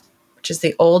 okay. Which is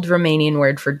the old Romanian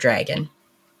word for dragon.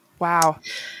 Wow.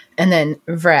 And then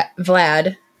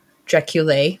Vlad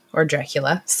Draculae, or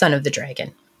Dracula, son of the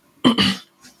dragon. Isn't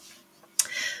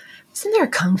there a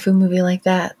kung fu movie like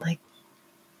that? Like,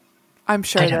 I'm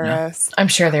sure there is. I'm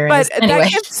sure there is. But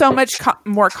that gives so much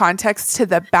more context to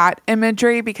the bat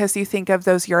imagery, because you think of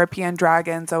those European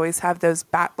dragons always have those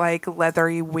bat-like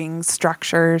leathery wing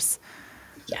structures.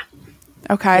 Yeah.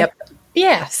 Okay. Yep.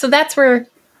 Yeah. So that's where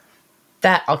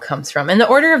that all comes from. And the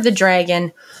Order of the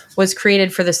Dragon was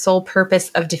created for the sole purpose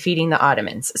of defeating the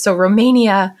Ottomans. So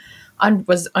Romania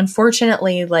was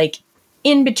unfortunately like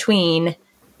in between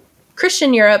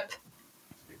Christian Europe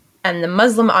and the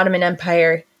Muslim Ottoman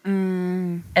Empire.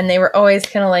 And they were always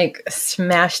kind of like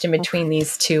smashed in between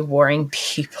these two warring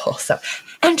people. So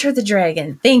enter the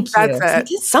dragon. Thank you.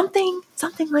 That's it. Something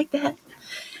like that.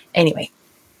 Anyway.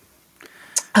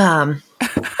 Bookstore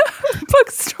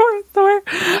Thor.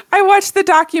 I watched the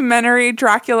documentary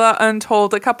Dracula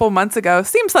Untold a couple months ago.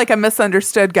 Seems like a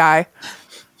misunderstood guy.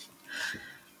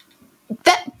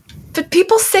 But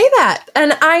people say that.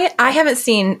 And I haven't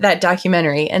seen that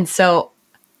documentary. And so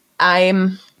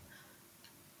I'm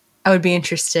I would be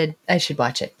interested. I should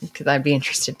watch it because I'd be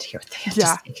interested to hear what they have to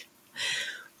say.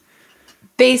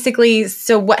 Basically,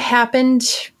 so what happened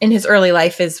in his early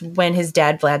life is when his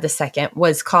dad, Vlad II,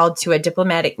 was called to a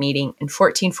diplomatic meeting in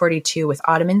 1442 with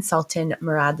Ottoman Sultan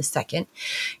Murad II.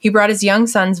 He brought his young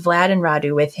sons, Vlad and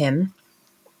Radu, with him,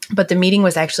 but the meeting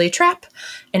was actually a trap,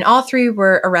 and all three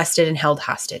were arrested and held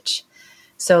hostage.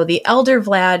 So the elder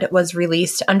Vlad was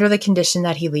released under the condition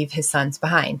that he leave his sons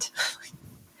behind.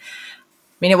 I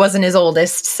mean, it wasn't his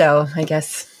oldest, so I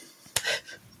guess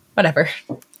whatever.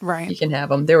 Right. You can have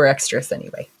them. They were extras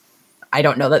anyway. I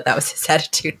don't know that that was his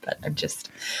attitude, but I'm just...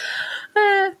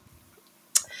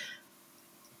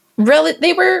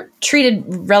 they were treated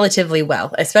relatively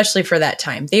well, especially for that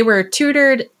time. They were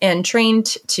tutored and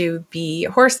trained to be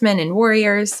horsemen and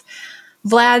warriors.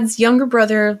 Vlad's younger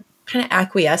brother kind of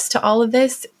acquiesced to all of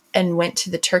this and went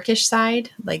to the Turkish side,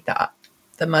 like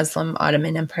the Muslim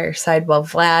Ottoman Empire side, while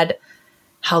Vlad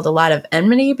held a lot of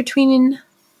enmity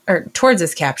towards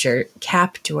his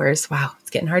captors. Wow, it's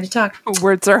getting hard to talk.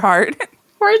 Words are hard.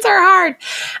 Words are hard.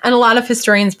 And a lot of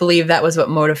historians believe that was what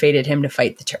motivated him to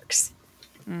fight the Turks.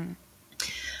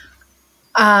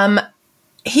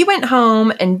 He went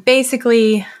home and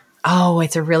basically... Oh,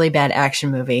 it's a really bad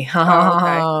action movie. Okay.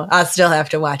 I'll still have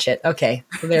to watch it. Okay,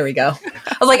 well, there we go.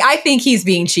 I was like, I think he's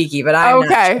being cheeky, but I'm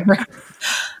not sure.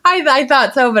 I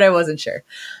thought so, but I wasn't sure.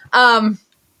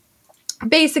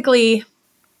 Basically...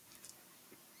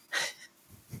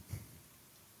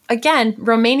 Again,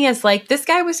 Romania's like, this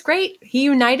guy was great. He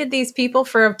united these people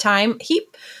for a time.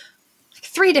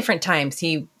 3 different times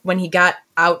when he got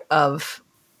out of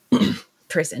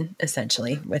prison,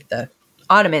 essentially, with the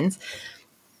Ottomans,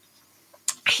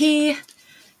 he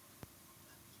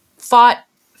fought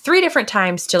 3 different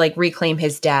times to like reclaim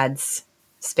his dad's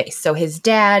space. So his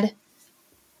dad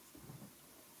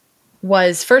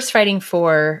was first fighting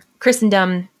for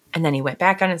Christendom, and then he went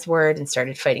back on his word and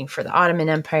started fighting for the Ottoman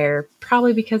Empire,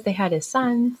 probably because they had his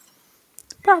sons.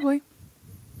 Probably.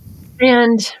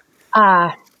 And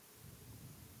so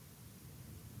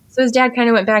his dad kind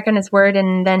of went back on his word,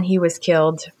 and then he was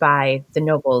killed by the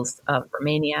nobles of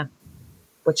Romania,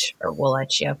 or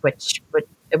Wallachia, which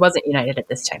it wasn't united at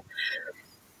this time.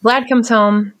 Vlad comes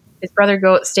home. His brother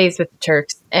stays with the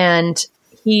Turks, and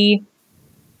he's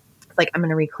like, I'm going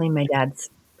to reclaim my dad's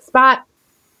spot.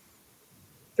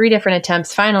 3 different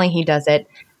attempts. Finally, he does it.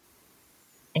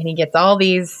 And he gets all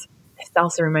these... This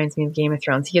also reminds me of Game of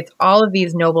Thrones. He gets all of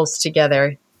these nobles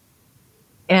together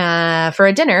for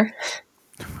a dinner.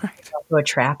 Right. Also a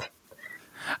trap.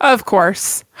 Of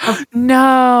course.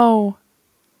 No.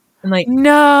 I'm like...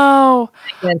 No.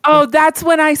 Oh, that's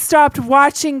when I stopped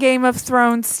watching Game of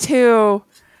Thrones, too.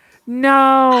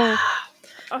 No.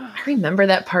 I remember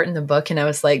that part in the book, and I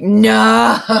was like,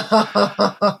 no.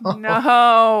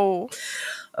 No.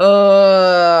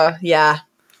 Yeah.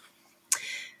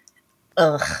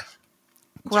 Ugh.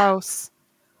 Gross.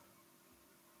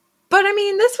 But I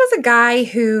mean, this was a guy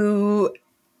who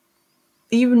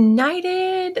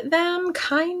united them,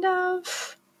 kind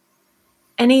of.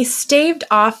 And he staved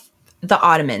off the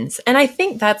Ottomans. And I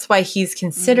think that's why he's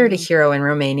considered a hero in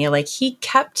Romania. Like, he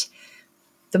kept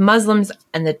the Muslims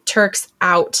and the Turks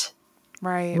out.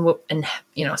 Right. And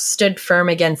stood firm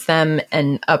against them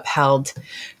and upheld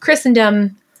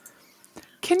Christendom.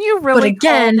 Can you really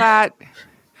call that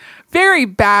very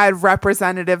bad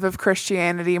representative of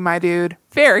Christianity, my dude?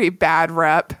 Very bad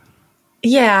rep.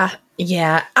 Yeah.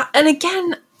 And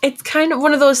again, it's kind of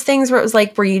one of those things where it was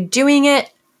like, were you doing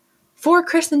it for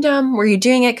Christendom? Were you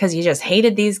doing it because you just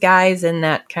hated these guys and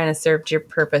that kind of served your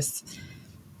purpose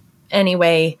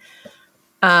anyway?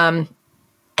 And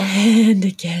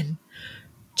again,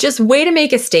 just way to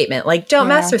make a statement. Like, don't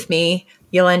mess with me.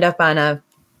 You'll end up on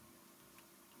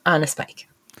a spike.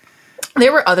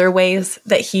 There were other ways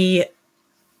that he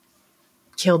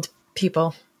killed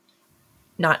people.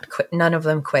 None of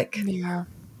them quick. Yeah.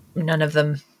 None of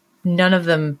them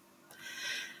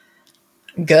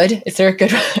good. Is there a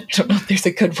good? I don't know if there's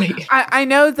a good way. I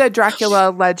know the Dracula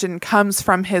legend comes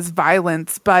from his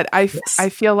violence, but I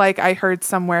feel like I heard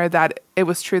somewhere that it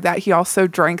was true that he also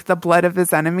drank the blood of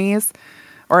his enemies,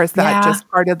 or is that just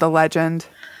part of the legend?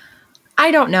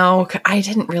 I don't know. I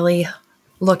didn't really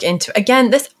look into. Again,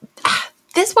 this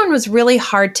one was really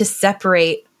hard to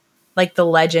separate, like, the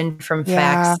legend from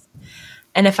facts.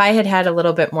 And if I had a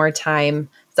little bit more time.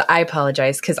 So I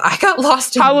apologize because I got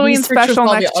lost in Halloween special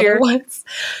next year.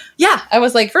 Yeah, I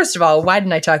was like, first of all, why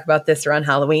didn't I talk about this around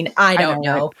Halloween? I don't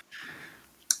know.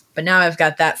 Right? But now I've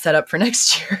got that set up for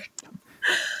next year.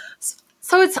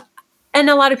 So and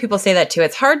a lot of people say that too.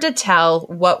 It's hard to tell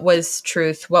what was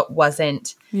truth, what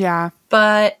wasn't. Yeah.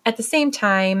 But at the same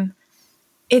time,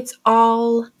 it's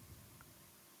all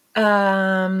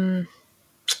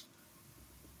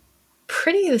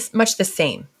pretty much the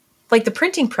same. Like the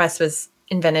printing press was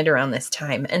invented around this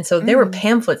time. And so there were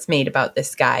pamphlets made about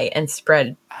this guy and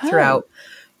spread throughout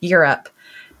Europe.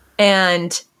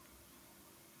 And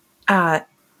they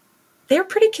were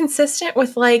pretty consistent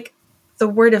with like the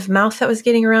word of mouth that was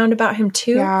getting around about him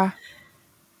too. Yeah.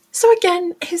 So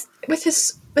again, with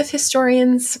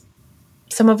historians,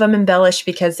 some of them embellish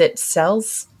because it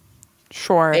sells.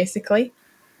 Sure. Basically.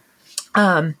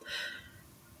 Yeah,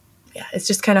 it's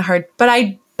just kind of hard. But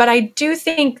I do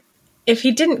think if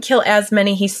he didn't kill as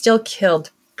many, he still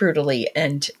killed brutally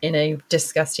and in a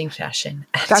disgusting fashion.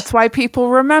 That's why people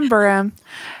remember him.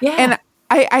 Yeah. And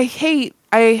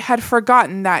I had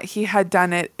forgotten that he had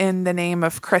done it in the name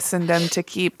of Christendom to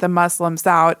keep the Muslims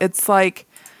out. It's like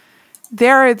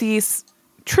there are these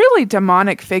truly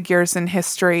demonic figures in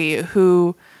history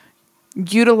who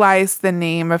utilize the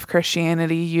name of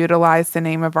Christianity, utilize the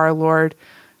name of our Lord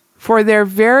for their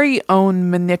very own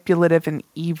manipulative and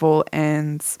evil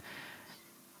ends.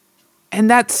 And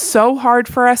that's so hard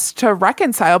for us to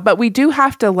reconcile, but we do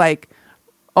have to like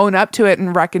own up to it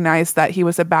and recognize that he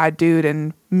was a bad dude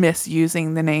and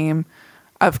misusing the name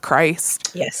of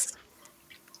Christ. Yes.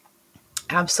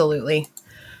 Absolutely.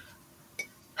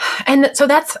 And so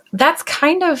that's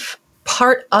kind of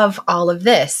part of all of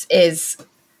this is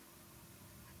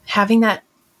having that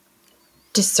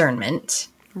discernment.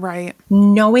 Right.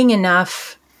 Knowing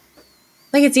enough.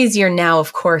 Like it's easier now,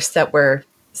 of course, that we're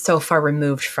so far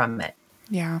removed from it.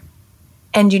 Yeah.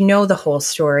 And you know the whole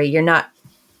story. You're not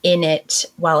in it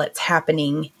while it's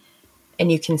happening.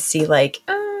 And you can see like,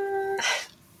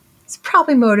 it's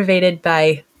probably motivated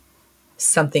by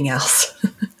something else.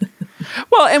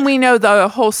 Well, and we know the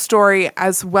whole story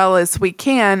as well as we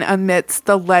can amidst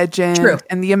the legend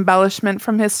and the embellishment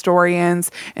from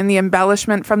historians and the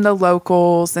embellishment from the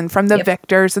locals and from the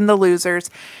victors and the losers.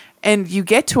 And you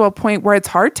get to a point where it's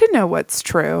hard to know what's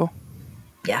true.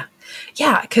 Yeah.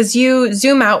 Yeah, because you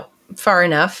zoom out far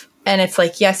enough and it's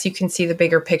like, yes, you can see the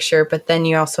bigger picture, but then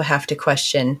you also have to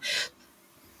question.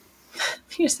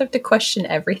 You just have to question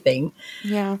everything.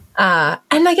 Yeah. And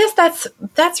I guess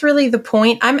that's really the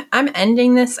point. I'm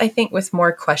ending this, I think, with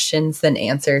more questions than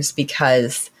answers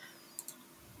because,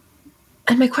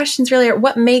 and my questions really are,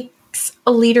 what makes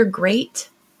a leader great?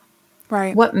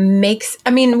 Right. What makes,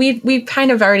 I mean, we've kind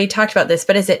of already talked about this,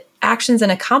 but is it actions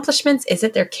and accomplishments? Is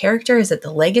it their character? Is it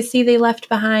the legacy they left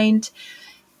behind?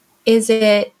 Is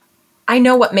it, I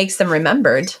know what makes them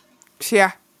remembered.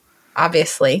 Yeah.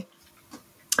 Obviously.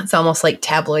 It's almost like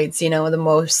tabloids, the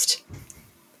most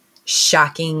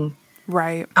shocking,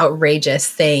 outrageous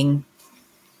thing.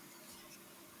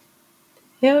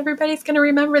 Yeah, everybody's going to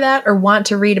remember that or want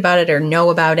to read about it or know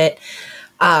about it.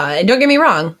 And don't get me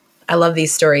wrong, I love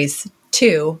these stories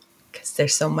too, because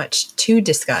there's so much to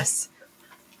discuss.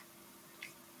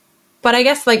 But I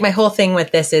guess like my whole thing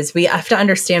with this is we have to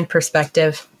understand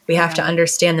perspective. We have to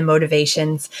understand the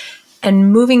motivations.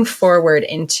 And moving forward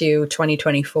into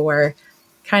 2024,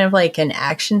 kind of like an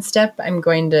action step I'm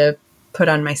going to put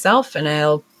on myself and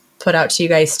I'll put out to you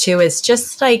guys too is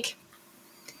just like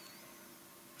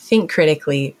think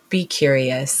critically, be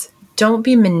curious, don't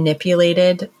be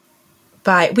manipulated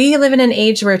by, we live in an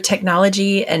age where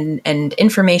technology and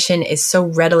information is so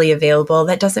readily available.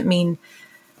 That doesn't mean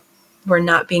we're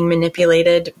not being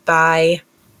manipulated by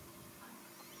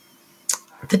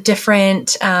the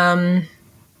different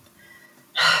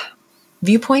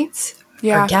viewpoints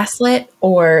or gaslit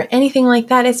or anything like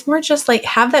that. It's more just like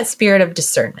have that spirit of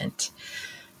discernment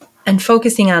and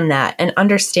focusing on that and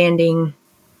understanding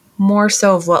more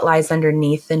so of what lies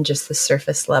underneath than just the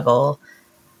surface level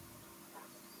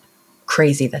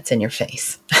crazy that's in your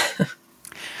face.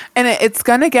 And it's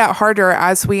going to get harder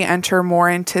as we enter more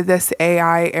into this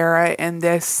AI era and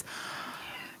this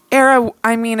era.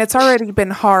 I mean, it's already been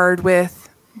hard with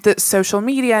the social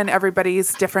media and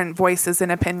everybody's different voices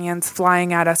and opinions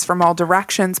flying at us from all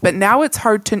directions. But now it's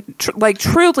hard to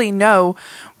truly know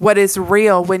what is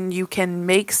real when you can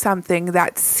make something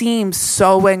that seems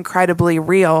so incredibly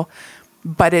real,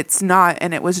 but it's not,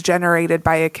 and it was generated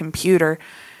by a computer.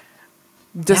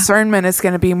 Discernment is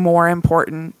going to be more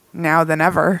important now than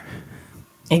ever.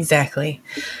 Exactly.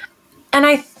 And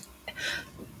I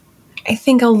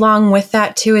think along with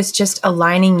that too is just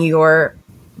aligning your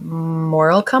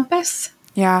moral compass.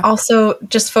 Yeah. Also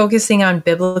just focusing on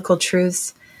biblical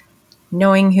truths,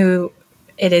 knowing who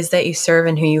it is that you serve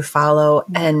and who you follow,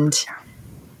 and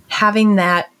having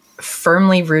that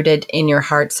firmly rooted in your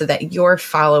heart so that you're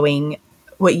following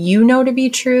what you know to be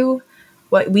true,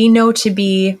 what we know to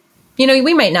be,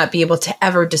 we might not be able to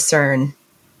ever discern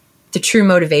the true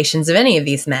motivations of any of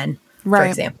these men, for Right.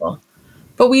 example.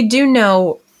 But we do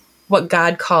know what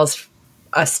God calls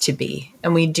us to be,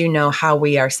 and we do know how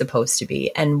we are supposed to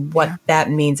be, and what that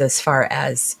means as far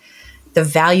as the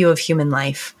value of human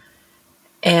life.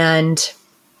 And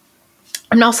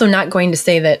I'm also not going to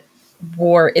say that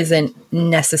war isn't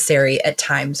necessary at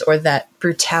times, or that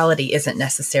brutality isn't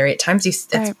necessary at times. It's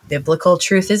biblical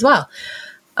truth as well.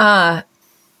 But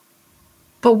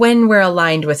when we're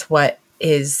aligned with what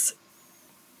we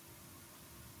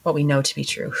know to be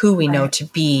true, who we know to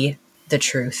be the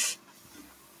truth,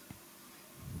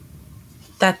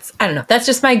 I don't know. That's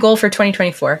just my goal for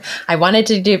 2024. I wanted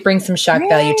to bring some shock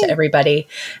value to everybody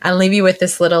and leave you with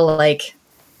this little, like,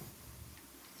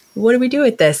 what do we do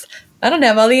with this? I don't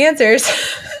have all the answers.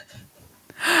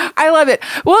 I love it.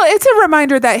 Well, it's a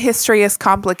reminder that history is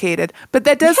complicated, but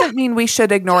that doesn't mean we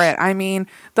should ignore it. I mean,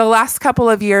 the last couple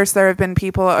of years, there have been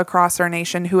people across our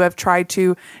nation who have tried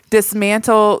to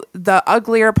dismantle the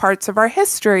uglier parts of our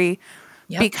history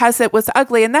because it was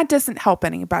ugly, and that doesn't help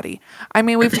anybody. I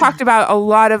mean, we've talked about a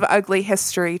lot of ugly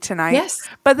history tonight,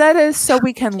 but that is so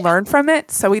we can learn from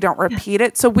it, so we don't repeat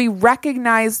it, so we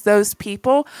recognize those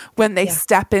people when they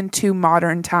step into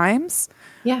modern times.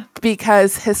 Yeah.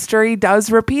 Because history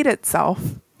does repeat itself.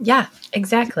 Yeah,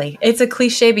 exactly. It's a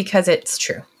cliche because it's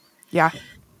true. Yeah.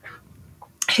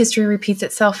 History repeats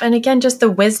itself. And again, just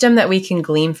the wisdom that we can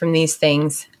glean from these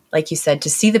things, like you said, to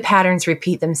see the patterns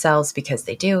repeat themselves because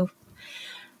they do,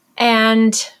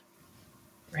 and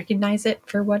recognize it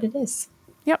for what it is.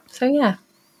 Yep. So yeah,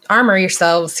 armor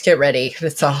yourselves, get ready.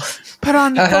 That's all. Put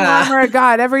on the armor of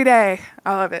God every day.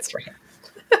 I love it. That's right.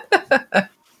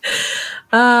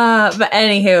 But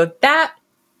anywho, that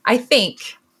I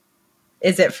think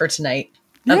is it for tonight.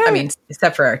 Yay. I mean,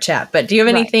 except for our chat. But do you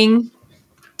have anything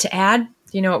to add?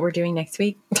 Do you know what we're doing next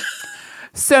week?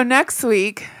 So next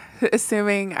week,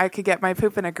 assuming I could get my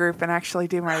poop in a group and actually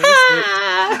do my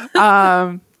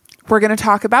research, we're going to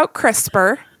talk about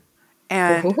CRISPR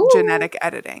and genetic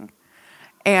editing.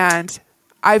 And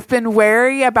I've been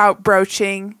wary about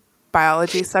broaching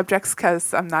biology subjects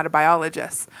because I'm not a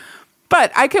biologist.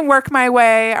 But I can work my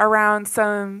way around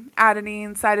some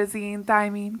adenine, cytosine,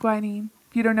 thymine, guanine.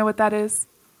 You don't know what that is?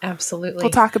 Absolutely. We'll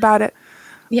talk about it.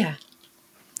 Yeah.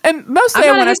 And mostly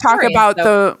I want to talk about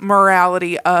the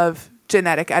morality of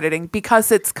genetic editing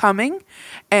because it's coming.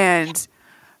 And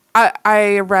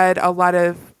I read a lot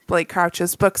of Blake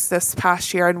Crouch's books this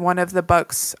past year, and one of the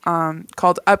books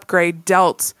called Upgrade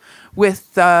dealt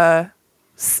with the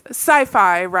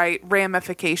sci-fi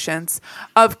ramifications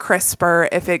of CRISPR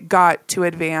if it got too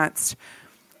advanced,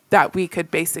 that we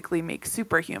could basically make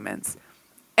superhumans.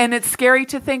 And it's scary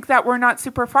to think that we're not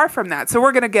super far from that. So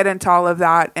we're going to get into all of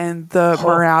that and the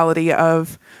morality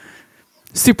of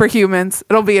superhumans.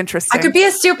 It'll be interesting. I could be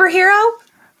a superhero?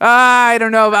 I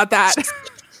don't know about that.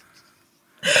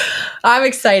 I'm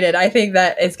excited. I think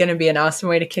that is going to be an awesome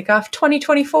way to kick off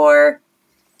 2024.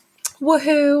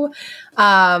 Woohoo.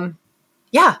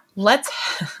 Yeah, let's.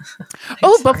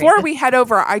 Before we head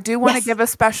over, I do want to give a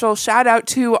special shout out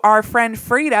to our friend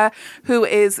Frida, who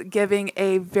is giving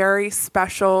a very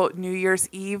special New Year's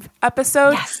Eve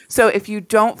episode. Yes. So if you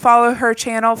don't follow her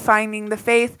channel, Finding the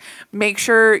Faith, make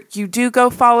sure you do go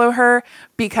follow her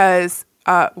because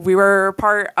we were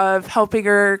part of helping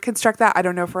her construct that. I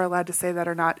don't know if we're allowed to say that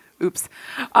or not. Oops.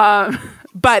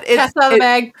 But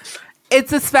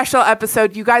it's a special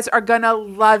episode. You guys are going to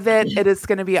love it. It is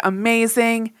going to be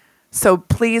amazing. So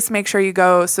please make sure you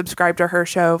go subscribe to her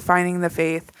show, Finding the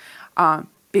Faith,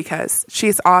 because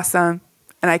she's awesome.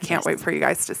 And I can't wait for you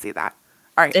guys to see that.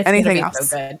 All right. Anything else?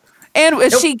 So good.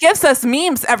 And she gives us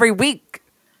memes every week.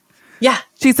 Yeah.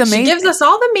 She's amazing. She gives us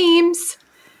all the memes.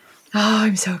 Oh,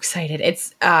 I'm so excited.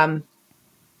 It's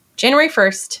January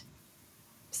 1st,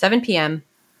 7 p.m.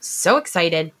 So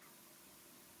excited.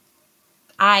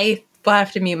 I will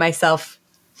have to mute myself.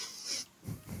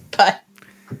 But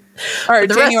all right,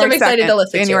 the rest I'm excited to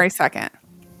listen January 2nd.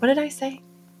 What did I say?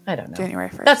 I don't know. January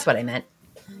 1st. That's what I meant.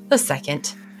 The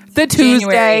 2nd. The Tuesday.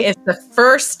 January is the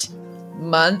first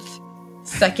month,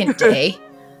 second day,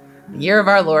 year of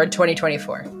our Lord,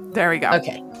 2024. There we go.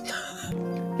 Okay.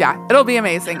 Yeah, it'll be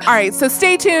amazing. All right, so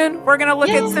stay tuned. We're going to look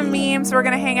at some memes. We're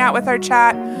going to hang out with our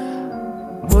chat.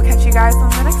 We'll catch you guys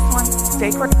on the next one. Stay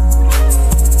great.